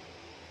আমাকে দাও।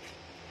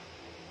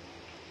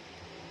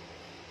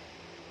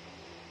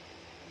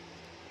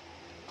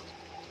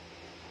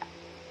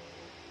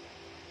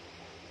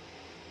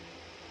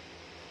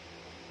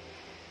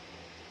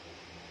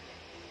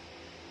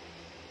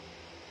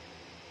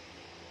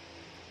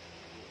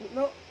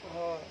 No,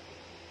 হ্যাঁ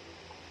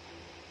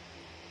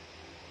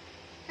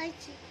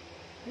হয়েছে।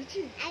 দিচ্ছি,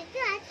 একটু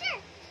আছে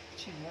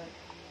দিচ্ছি, হ্যাঁ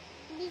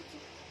দিচ্ছি।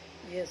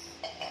 ইয়েস।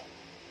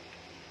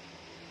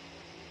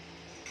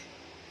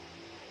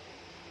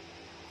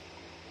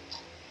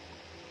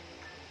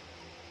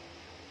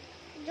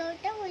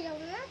 জলটা হলো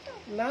না তো?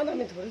 না না,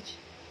 আমি ধরেছি।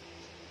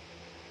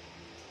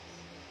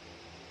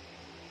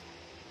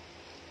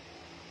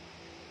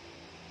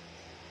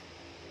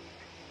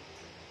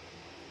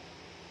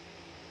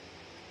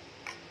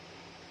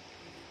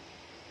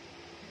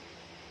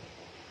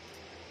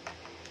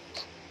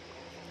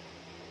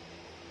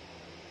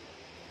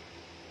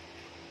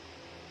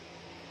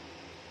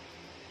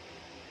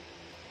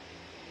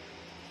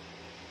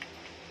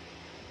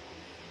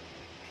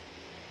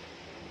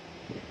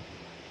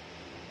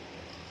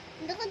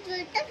 দেখো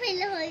জলটা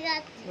ফেলে হয়ে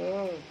যাচ্ছে।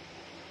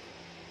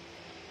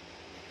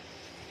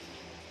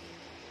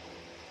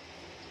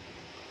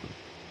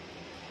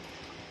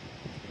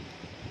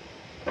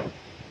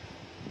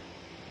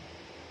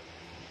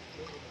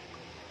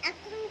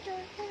 এখন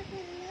জলটা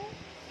ফেলে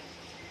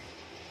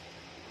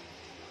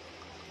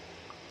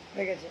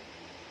হয়ে গেছে।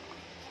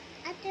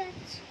 আছে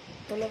আছে।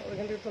 তোলো,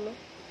 ওইখান থেকে তোলো।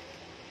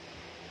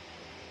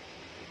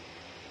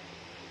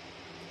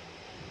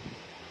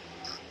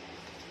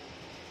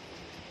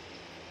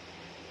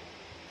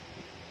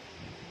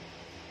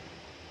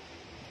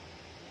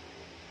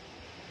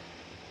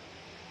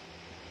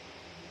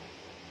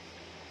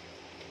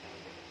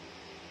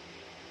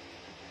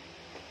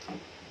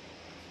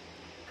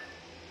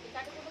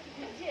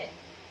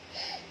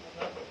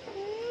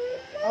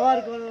 আবার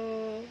করো।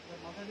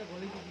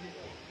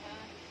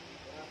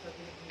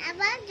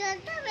 আবার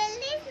জলটা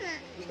ফেলিস না।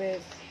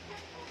 বেশ,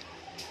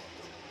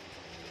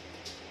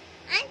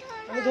 আমি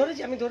আমি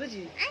ধরেছি, আমি ধরেছি।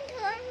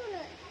 ধরবো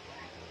না।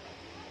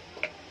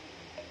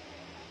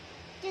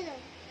 চলো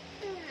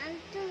তুমি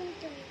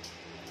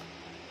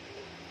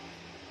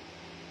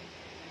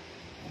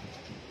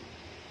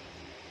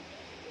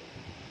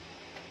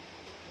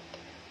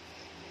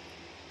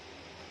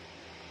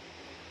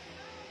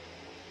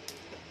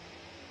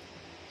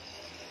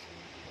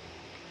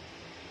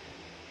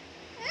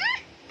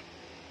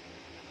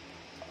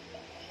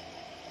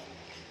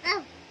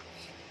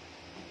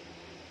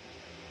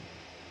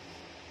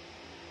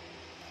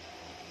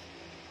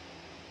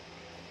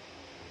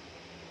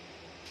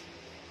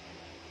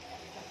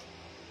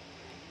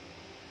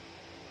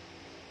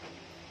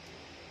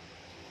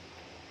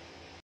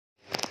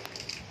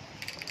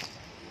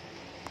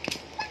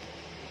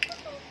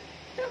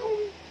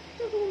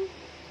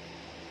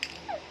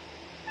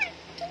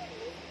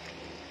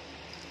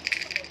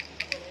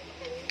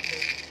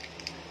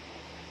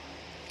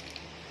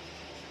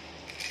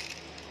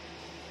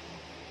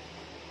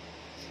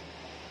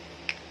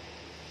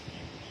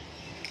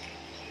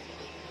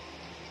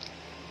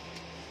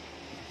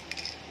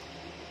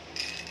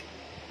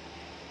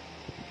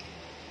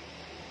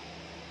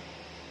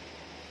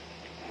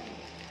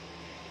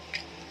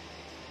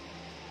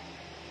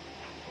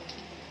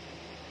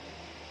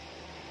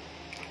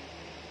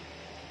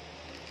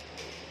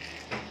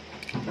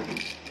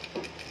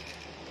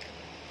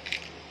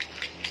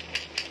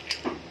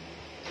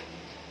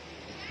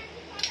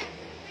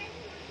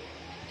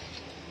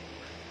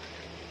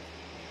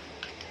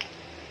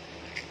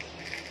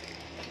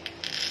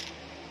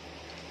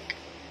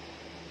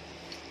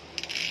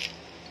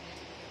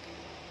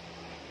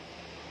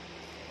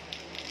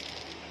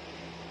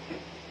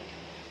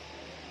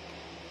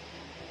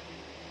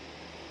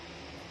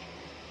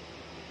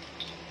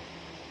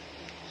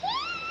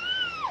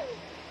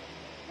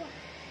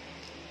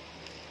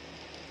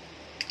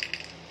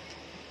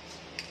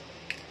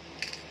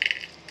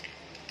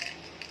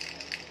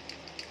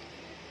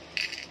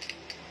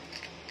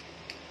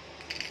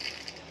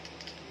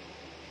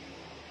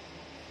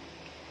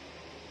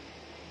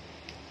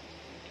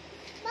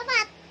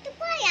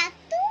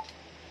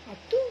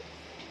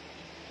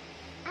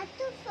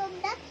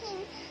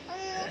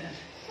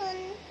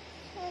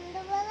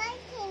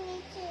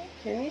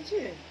খেয়ে নিয়েছে?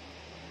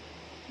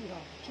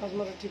 দাও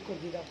চশমাটা ঠিক করে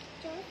দিই, দাও।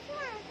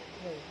 চশমা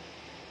হ্যাঁ।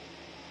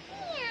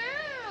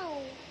 Miao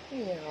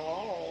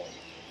Miao.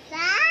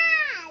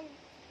 সাল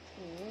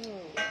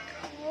হুম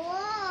ও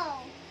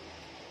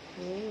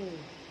হুম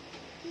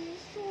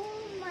কিছু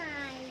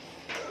মাই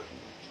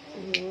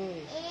হুম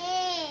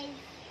এস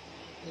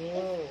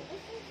হুম।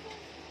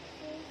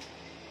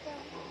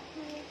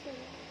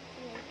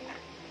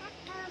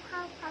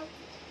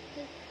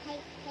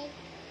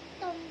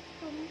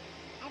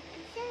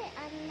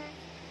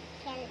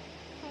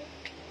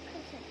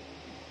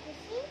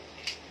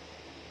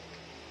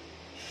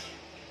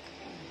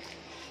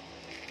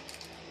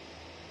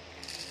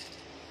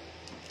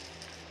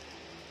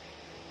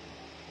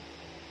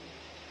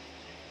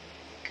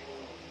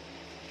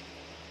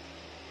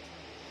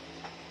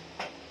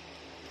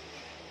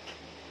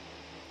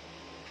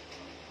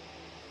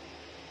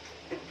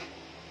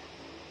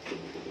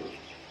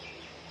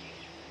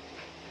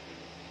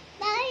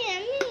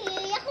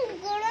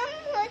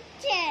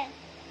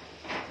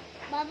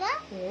 বাবা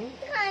হুম।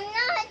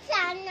 রান্না হচ্ছে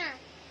রান্না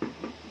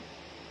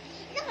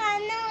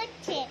রান্না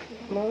হচ্ছে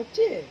মনে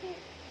হচ্ছে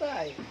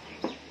তাই?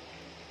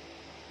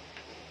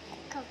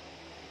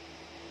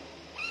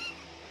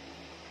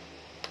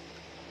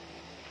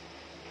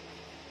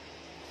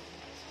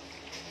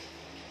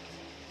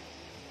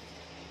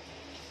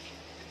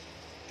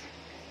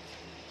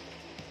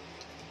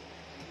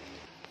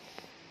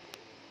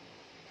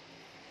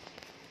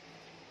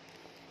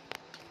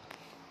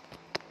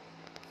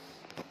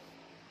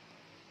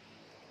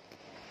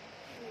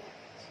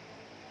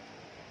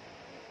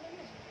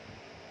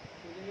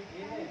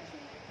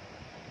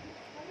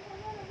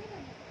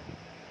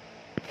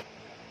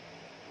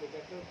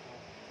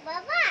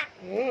 বাবা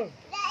হুম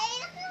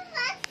এরকম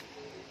মাছ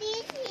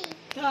দিয়েছি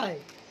তাই?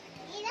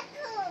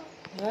 এরকম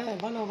হ্যাঁ,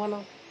 বানাও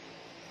বানাও,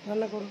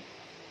 রান্না করো।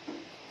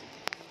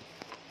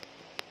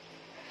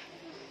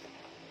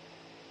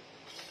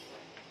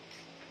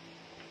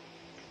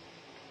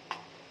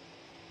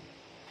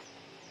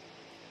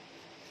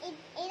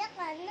 এরকম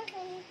রান্না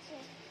হয়েছে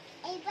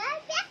এবার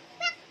প্যাক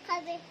প্যাক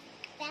খাবে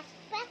প্যাক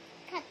প্যাক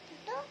খাচ্ছি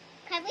তো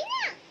খাবি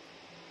না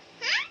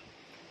হ্যাঁ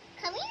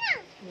খাবি না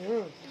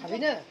হুম, খাবি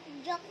না?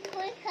 জগ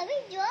করে খাবি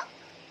জগ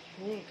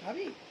হুম,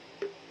 খাবি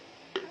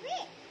খাবি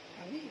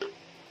খাবি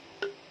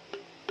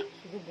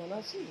শুধু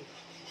বনাসি?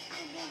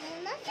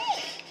 বলছি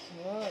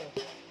হ্যাঁ,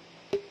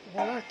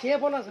 বোনাস কে?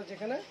 বোনাস আছে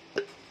এখানে?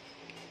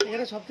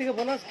 এখানে সব থেকে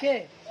বোনাস কে?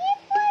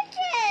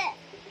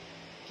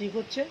 কি করছে কি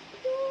করছে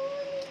তুমি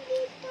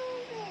দিতে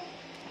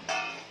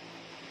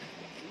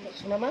হবে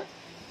শোনা মা?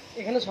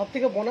 এখানে সব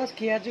থেকে বোনাস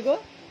কে আছে গো?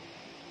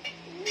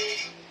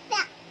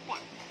 প্যাক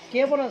প্যাক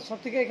কে বোনাস সব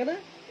থেকে এখানে?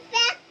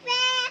 Pack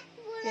pack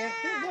pack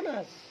pack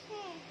bonus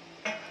হ্যাঁ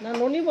না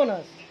ননি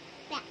bonus?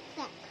 Pack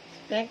pack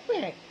pack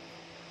pack.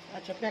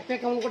 আচ্ছা, প্যাক প্যাক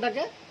কেমন করে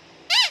ডাকে?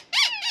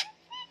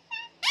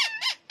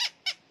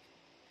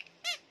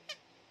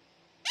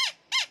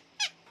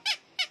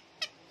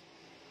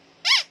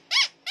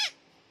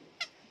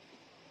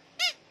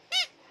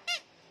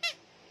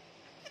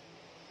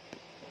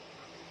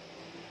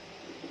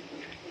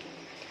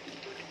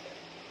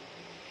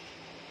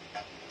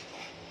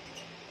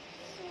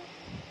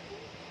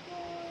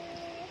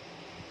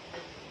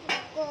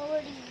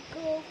 গোবরি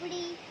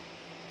গোবরি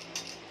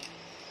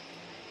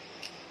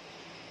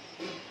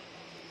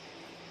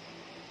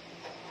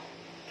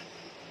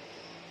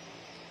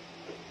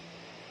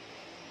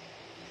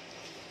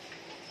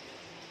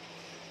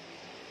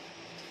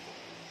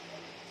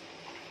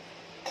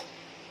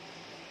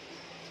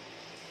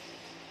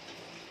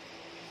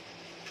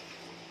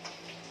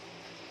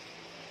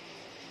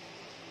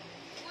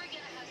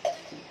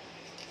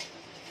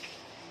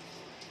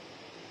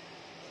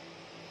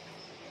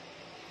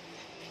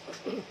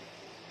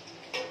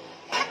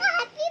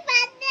হ্যাপি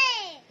বার্থডে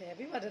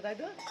হ্যাপি বার্থডে, তাই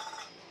তো?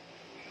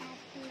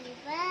 Happy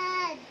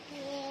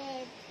birthday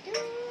to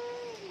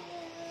you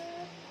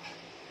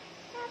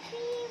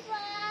happy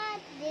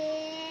birthday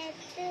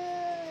to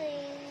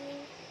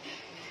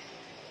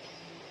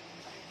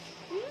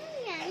you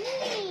yummy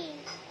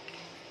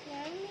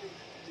yummy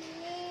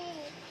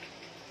cake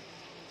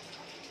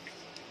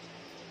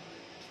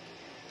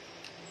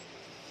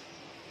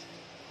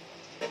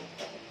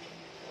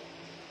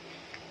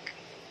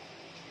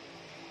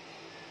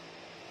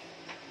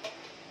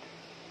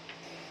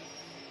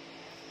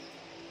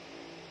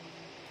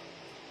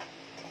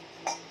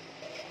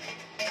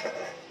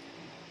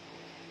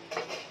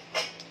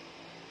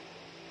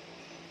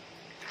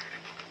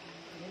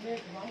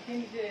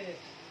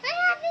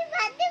happy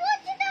birthday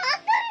বলছি তো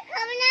অত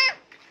খাবে না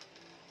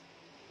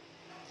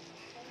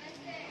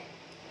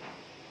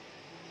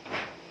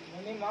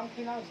আমি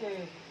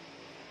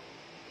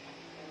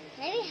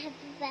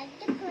হ্যাপি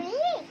বার্থডে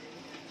করিনি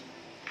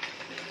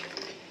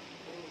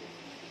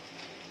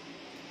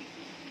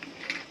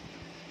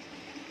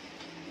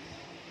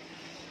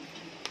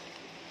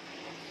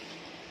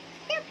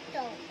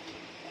তো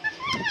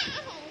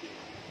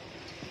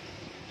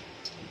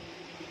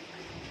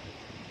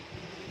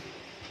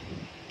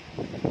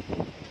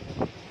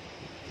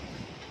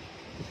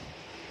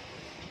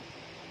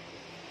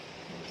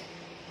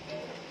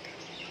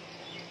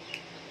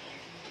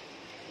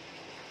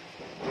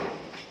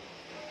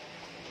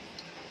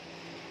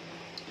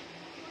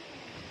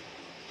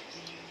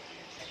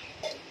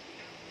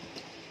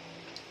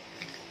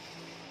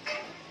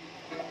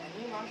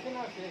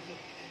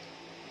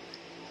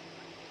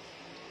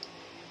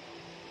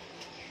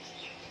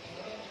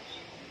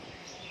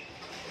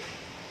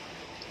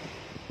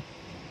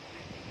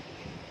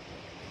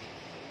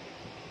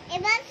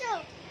এবার তো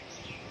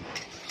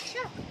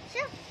শো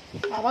শো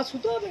আবার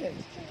শুতে হবে,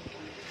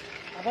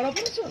 আবার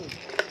অপারেশন।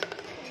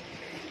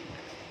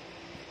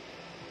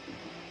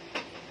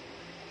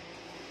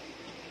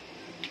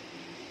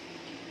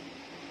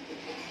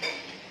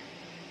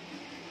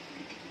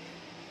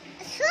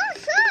 শো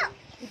শো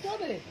শুতে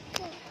হবে।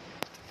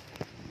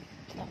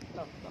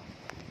 দাও, দাও।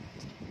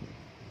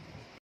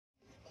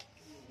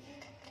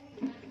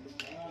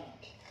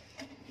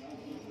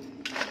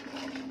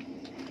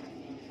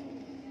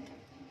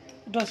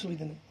 এটা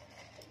অসুবিধা নেই,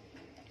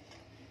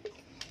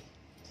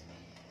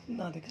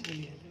 না দেখে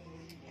চলে যাবে।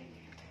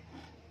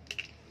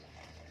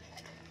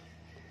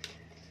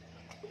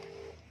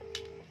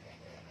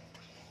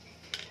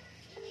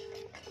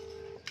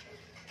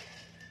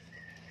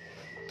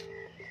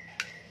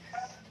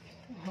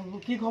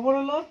 কি খবর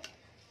হলো?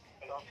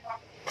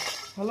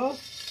 হ্যালো,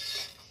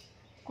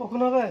 কখন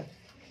হবে?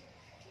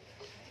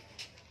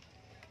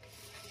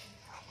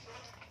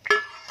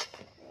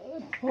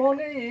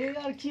 ফোনে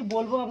আর কি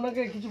বলবো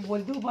আপনাকে, কিছু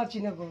বলতেও পারছি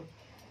না গো।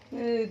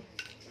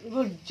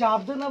 এবার চাপ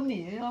দেন আপনি,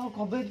 আমার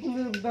কবে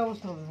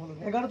ব্যবস্থা হবে বলুন?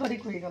 11 তারিখ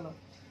হয়ে গেল,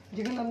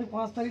 যেখানে আপনি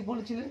 5 তারিখ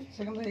বলেছিলেন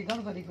সেখানে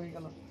 11 তারিখ হয়ে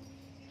গেল।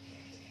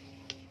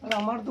 আর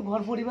আমার তো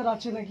ঘর পরিবার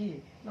আছে নাকি?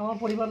 আমার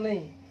পরিবার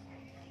নেই।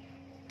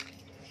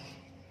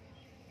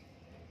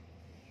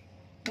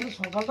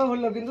 সকালটা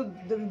হলো, কিন্তু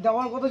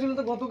দেওয়ার কথা ছিল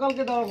তো,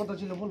 গতকালকে দেওয়ার কথা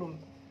ছিল বলুন,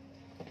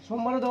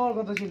 সোমবারে দেওয়ার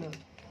কথা ছিল।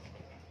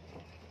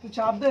 তো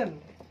চাপ দেন।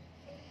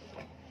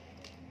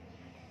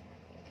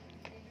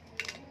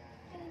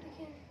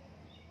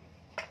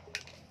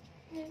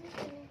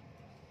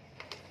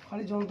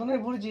 খালি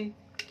যন্ত্রণায় পড়েছি,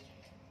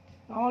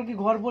 আমার কি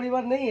ঘর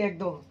পরিবার নেই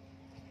একদম?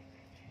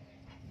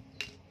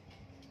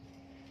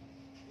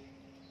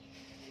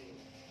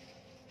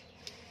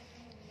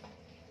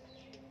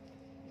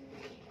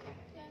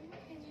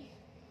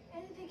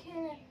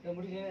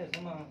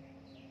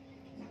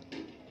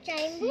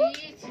 চাইবো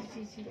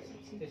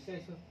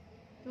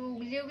তো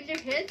উগলে উগলে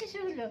ফেলছিস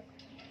ওগুলো?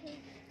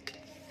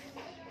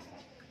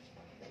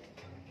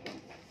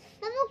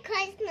 বাবু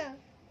খাইস না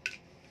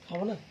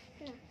খাবো না,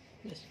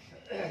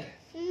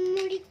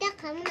 মুড়িটা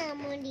খাম না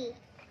মুড়ি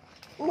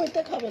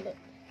ওইটা খাবে না।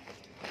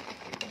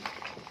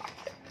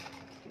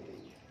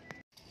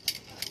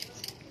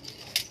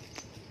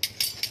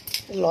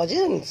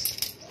 লজেন্স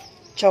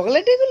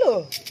চকলেট, এগুলো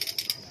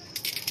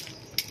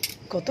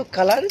কত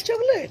কালারের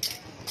চকলেট,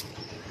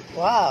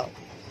 ওয়াও।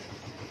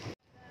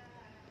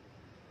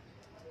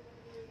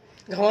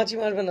 ঘামাচি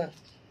মারবে না,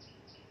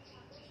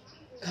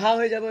 ঘা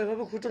হয়ে যাবে,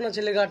 এভাবে খুঁটো না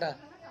ছেলে গাটা।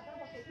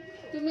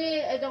 তুমি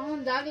যখন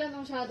ডাকলে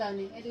তখন সারা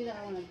দাওনি, এদিকে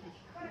দেখাবো না।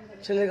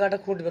 ছেলের গাটা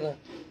খুঁটবে না।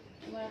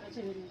 তোমার কাছে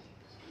বলি।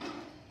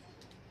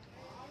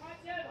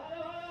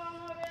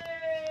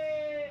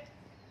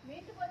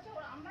 মিন্টু বলছে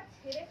আমরা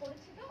ছেড়ে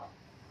করেছি তো,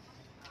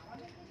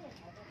 আমাদের কিছু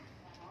হবে না।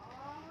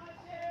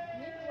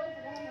 মিন্টু বলছে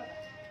দেখুন দাদা,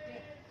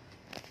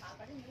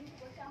 আবারই মিন্টু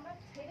বলছে আমরা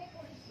ছেড়ে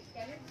করেছি,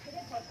 কেন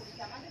ছেড়ে ঘর করেছি,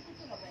 আমাদের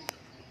কিছু হবে না।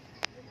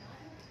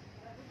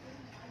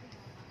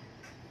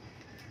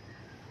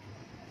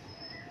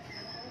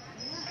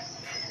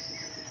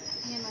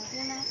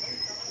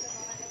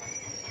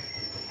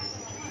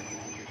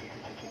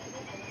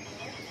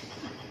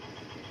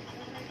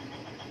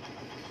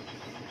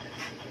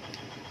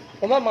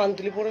 ওমা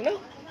মান্তুলি পড়ে না,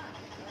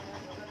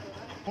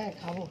 হ্যাঁ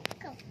খাবো।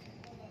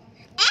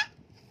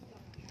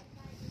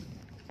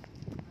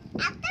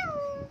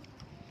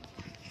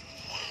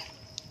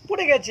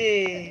 পড়ে গেছে।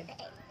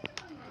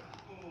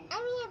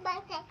 আমি এবার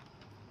খাই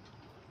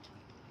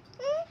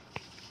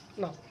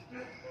না,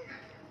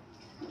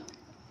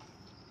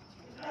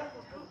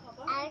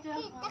 আর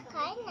কি এটা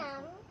খাই না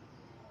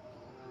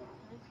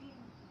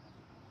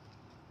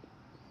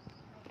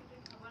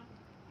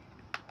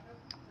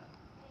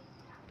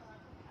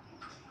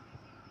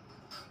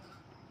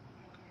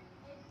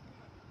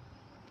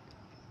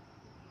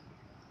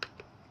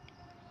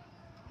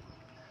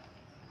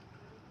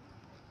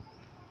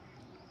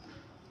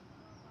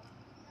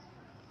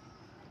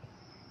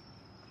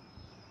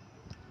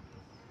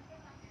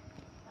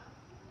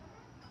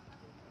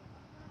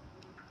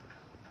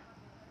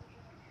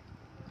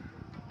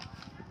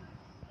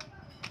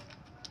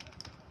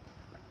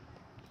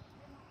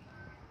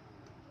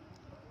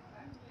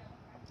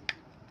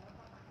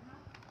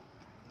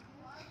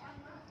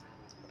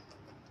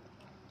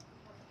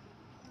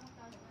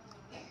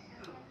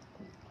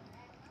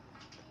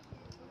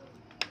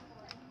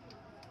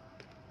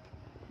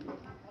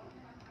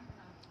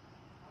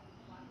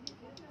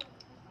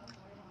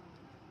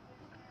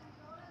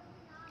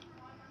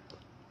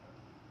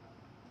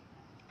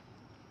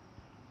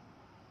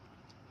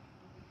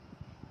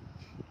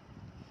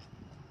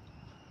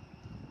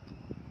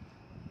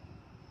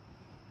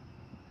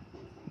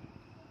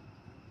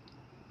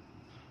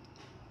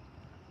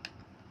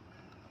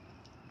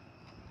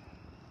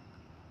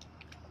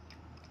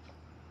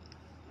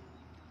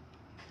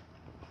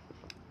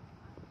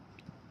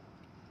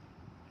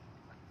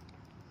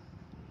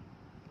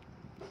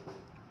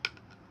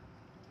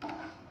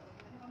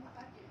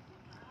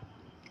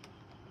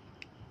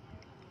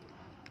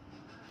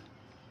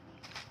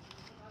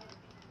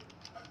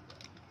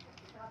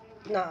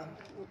না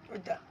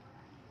ওইটা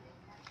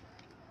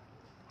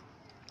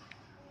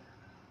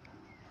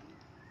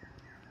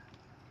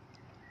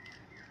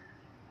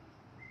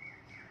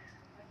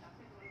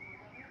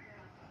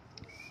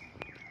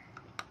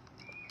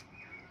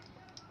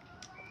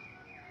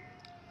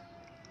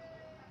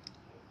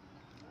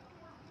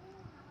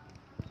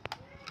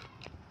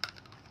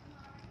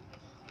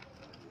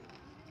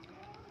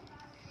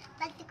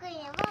পাতি করে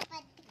নেবো,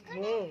 পাতি করে।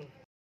 হুম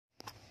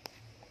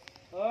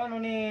ও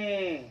ননি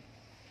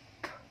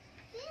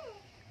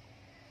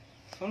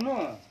শোনো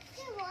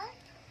কি বল?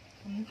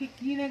 মুখে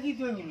কি নাকি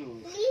তো এগুলো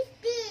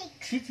লিপস্টিক।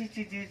 ছি ছি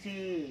ছি ছি ছি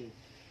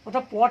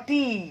ওটা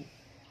পটি,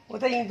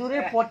 ওটা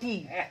ইঁদুরের পটি।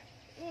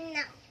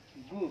 না।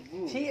 গু গু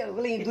ছি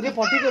ওগুলো ইঁদুরে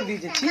পটি করে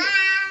দিয়েছে। ছি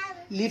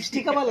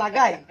লিপস্টিক আবার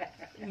লাগায়,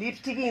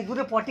 লিপস্টিক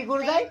ইঁদুরে পটি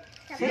করে দেয়,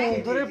 সেই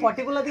ইঁদুরের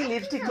পটিগুলো দিয়ে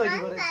লিপস্টিক তৈরি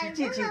করে।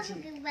 ছি ছি ছি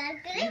ছি বার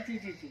করে। ছি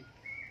ছি ছি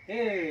এ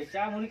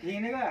চা মুড়ি খেয়ে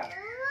নেগা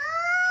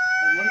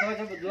মুড়ি খাওয়া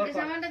যাবে জোর কর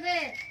সামানটা দে।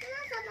 না,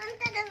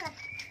 সাবানটা দেবো।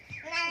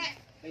 না, না।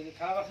 এই যে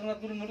খাওয়া বাসন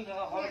তুলে মুড়ি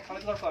খাওয়া খাওয়া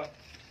জোর কর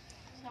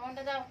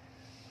সামানটা দাও।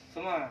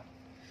 সোমা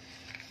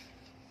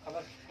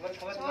খাবার খাবার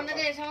খাবার সামানটা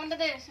দে, সামানটা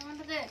দে,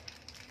 সামানটা দে।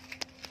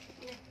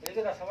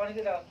 এদিকে দাও সবার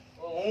দিকে দাও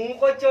ও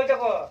করছে ওইটা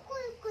কর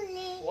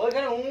কুলকুলি।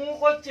 ওইখানে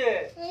করছে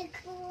এই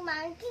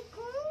মাংকি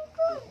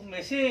কুমকু।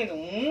 মেশিন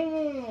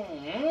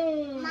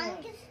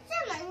মাংকি সে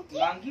মাংকি।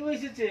 মাংকি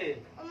বসেছে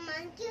ও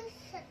মাংকি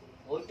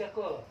ওইটা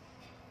কর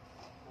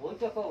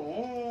ওইটা কর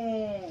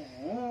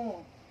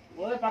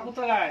ওই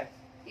পাকুতলায়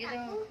এই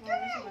দেখো,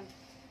 আমার সামান।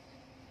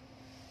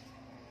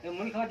 এই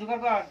মুড়ি খাওয়া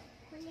জোগাড় কর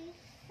কুলি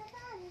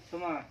সাবান।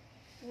 সোমা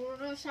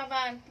পুরনো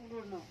সাবান,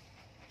 পুরনো।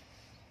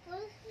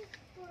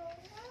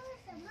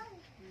 সাবান।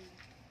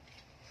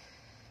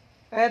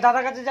 এ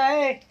দাদার কাছে যায়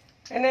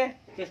এনে।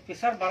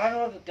 প্রেশার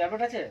বাড়ানোর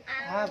ট্যাবলেট আছে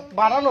হ্যাঁ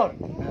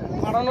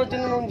বাড়ানোর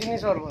জন্য নুন চিনি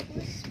শরবত,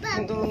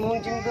 কিন্তু নুন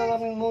চিনি তো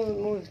আপনি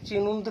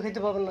নুন তো খেতে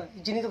পাবেন না,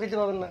 চিনি তো খেতে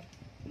পাবেন না।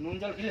 নুন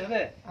জল খেলে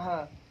হবে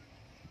হ্যাঁ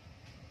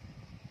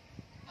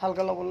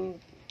হালকা লবণ,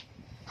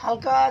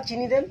 হালকা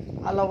চিনি দেন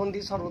আর লবণ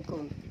দিয়ে শরবত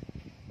করুন।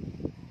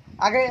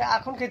 আগে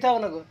এখন খেতে হবে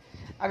না গো,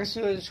 আগে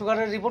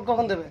সুগারের রিপোর্ট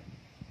কখন দেবে?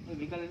 ওই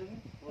বিকালে দেবে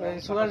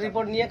সুগার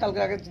রিপোর্ট নিয়ে কালকে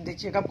আগে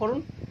চেক আপ করুন,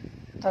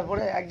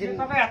 তারপরে একদিন।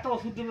 তবে এত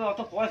ওষুধ দেবে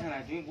অত পয়সা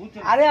নাই তুমি বুঝছো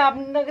না? আরে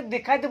আপনাকে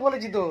দেখাইতে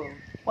বলেছি তো,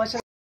 পয়সা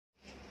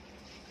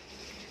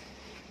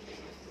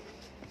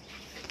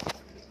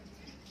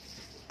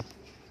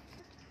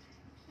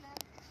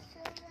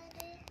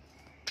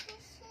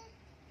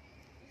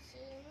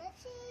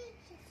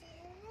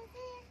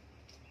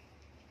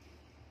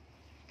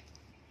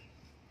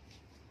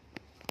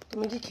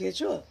তুমি কি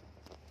খেয়েছো?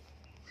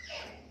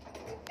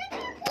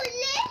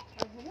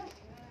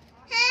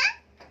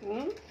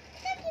 হুম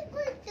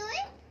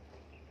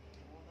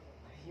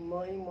হিমা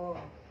হিমা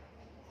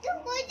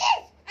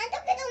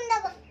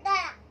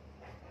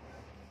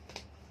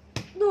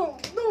দুম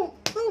দুম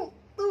দুম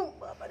দুম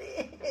বাবারে,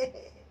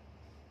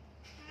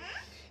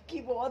 কি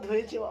বদ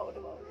হয়েছে বাবারে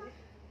বাবারে।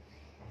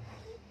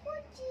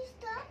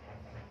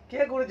 কে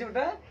করেছে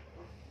ওটা?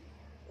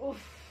 উফ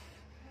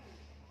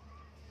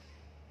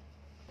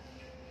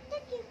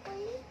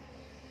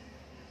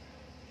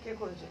কে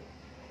করেছে?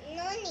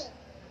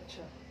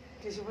 আচ্ছা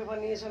টিস্যু পেপার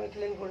নিয়ে এসো, আমি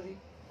ক্লিন করে দিই।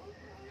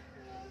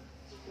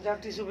 যাও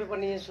টিস্যু পেপার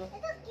নিয়ে এসো।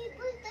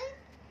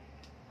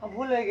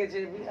 ভুল হয়ে গেছে,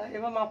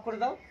 এবার মাফ করে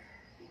দাও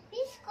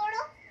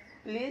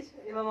প্লিজ,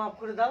 এবার মাফ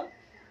করে দাও।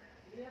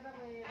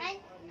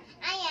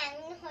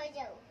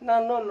 না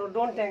no no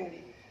don't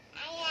angry,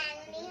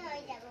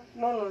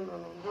 no no no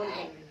no don't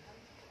angry.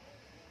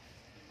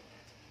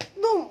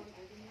 দুম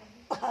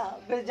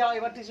বেশ যাও,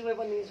 এবার টিস্যু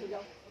পেপার নিয়ে এসো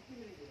যাও।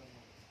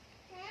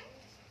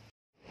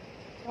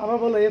 আবার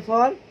বলো এ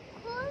ফর,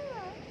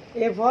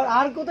 এ ফর,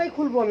 আর কোথায়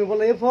খুলবো আমি?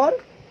 বলো এ ফর,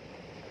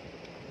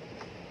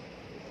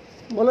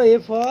 বলো এ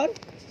ফর,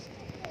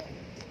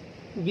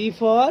 বি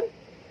ফর,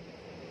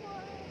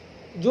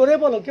 জোরে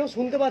বলো, কেউ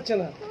শুনতে পাচ্ছে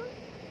না।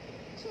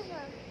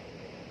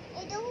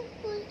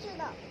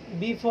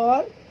 B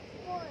for,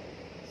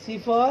 C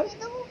for,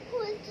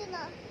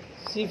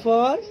 C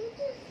for,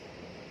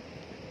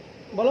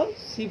 বলো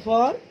C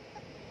for,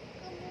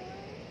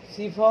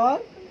 C for,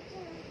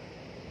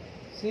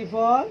 C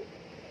for,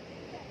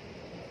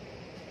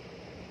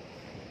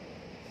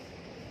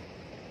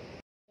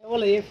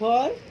 বলো এ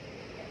ফর,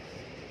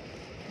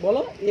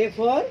 বলো এ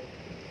ফর,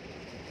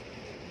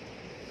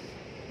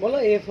 বলো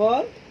এ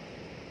ফর,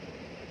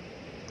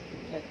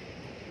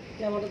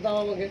 ক্যামেরাটা দাও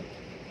আমাকে।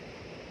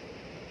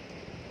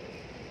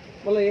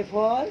 বলো A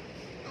for,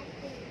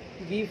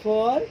 B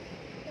for,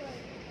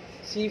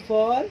 C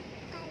for,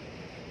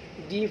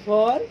 D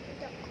for,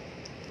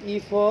 E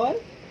for,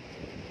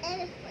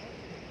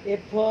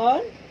 F for,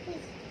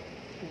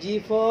 G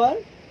for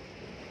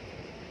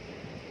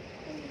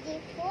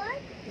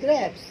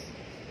grapes.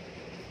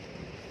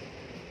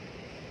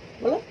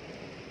 বলো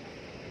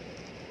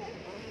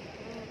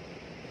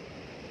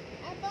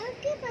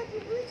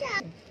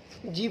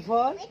G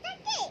for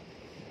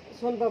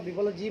সোন পাপড়ি,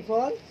 বলো জি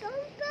ফর,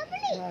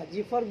 হ্যাঁ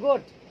G for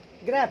goat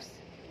grapes,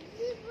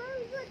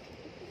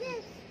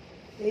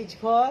 H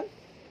for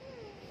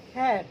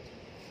hat,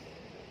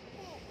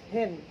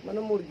 hen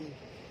মানে মুরগি।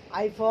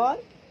 I for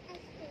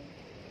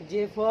J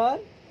for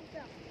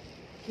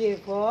K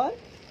for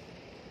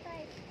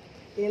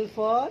L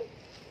for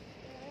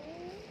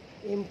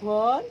M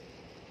for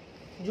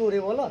জোরে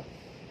বলো,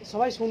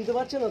 সবাই শুনতে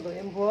পাচ্ছে না তো।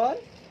 M for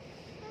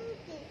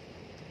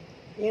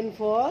N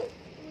for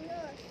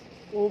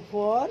O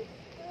for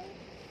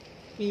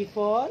P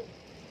for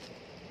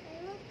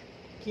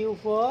Q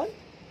for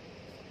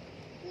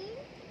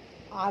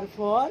R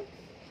for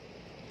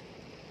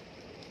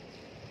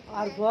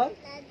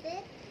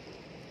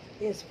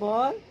S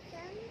for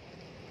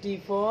T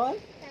for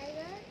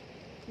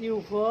U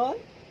for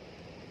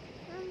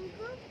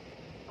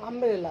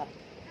umbrella,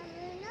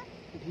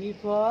 V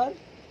for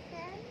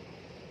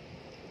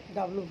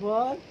W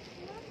for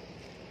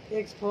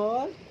X for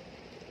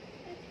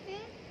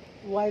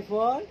Y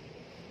for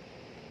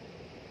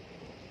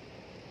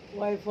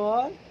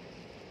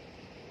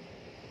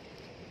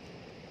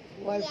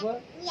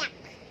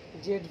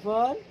Z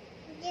for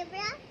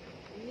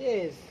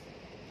yes.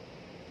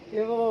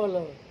 এবার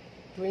বলো,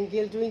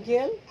 twinkle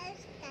twinkle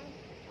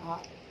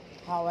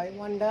how I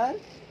wonder,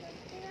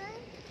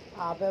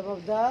 up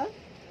above the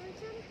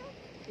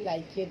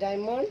like a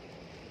diamond,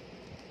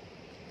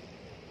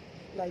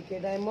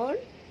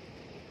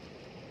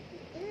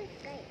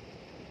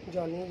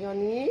 Johnny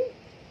Johnny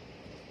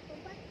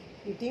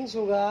eating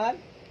sugar.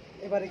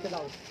 এবার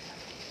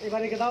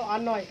রেখে দাও,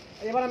 আর নয়,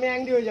 এবার আমি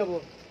angry হয়ে যাব।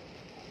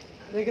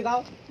 রেখে দাও,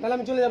 নাহলে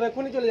আমি চলে যাবো,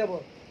 এক্ষুনি চলে যাবো।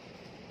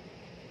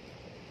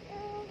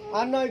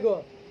 আর নয় গো।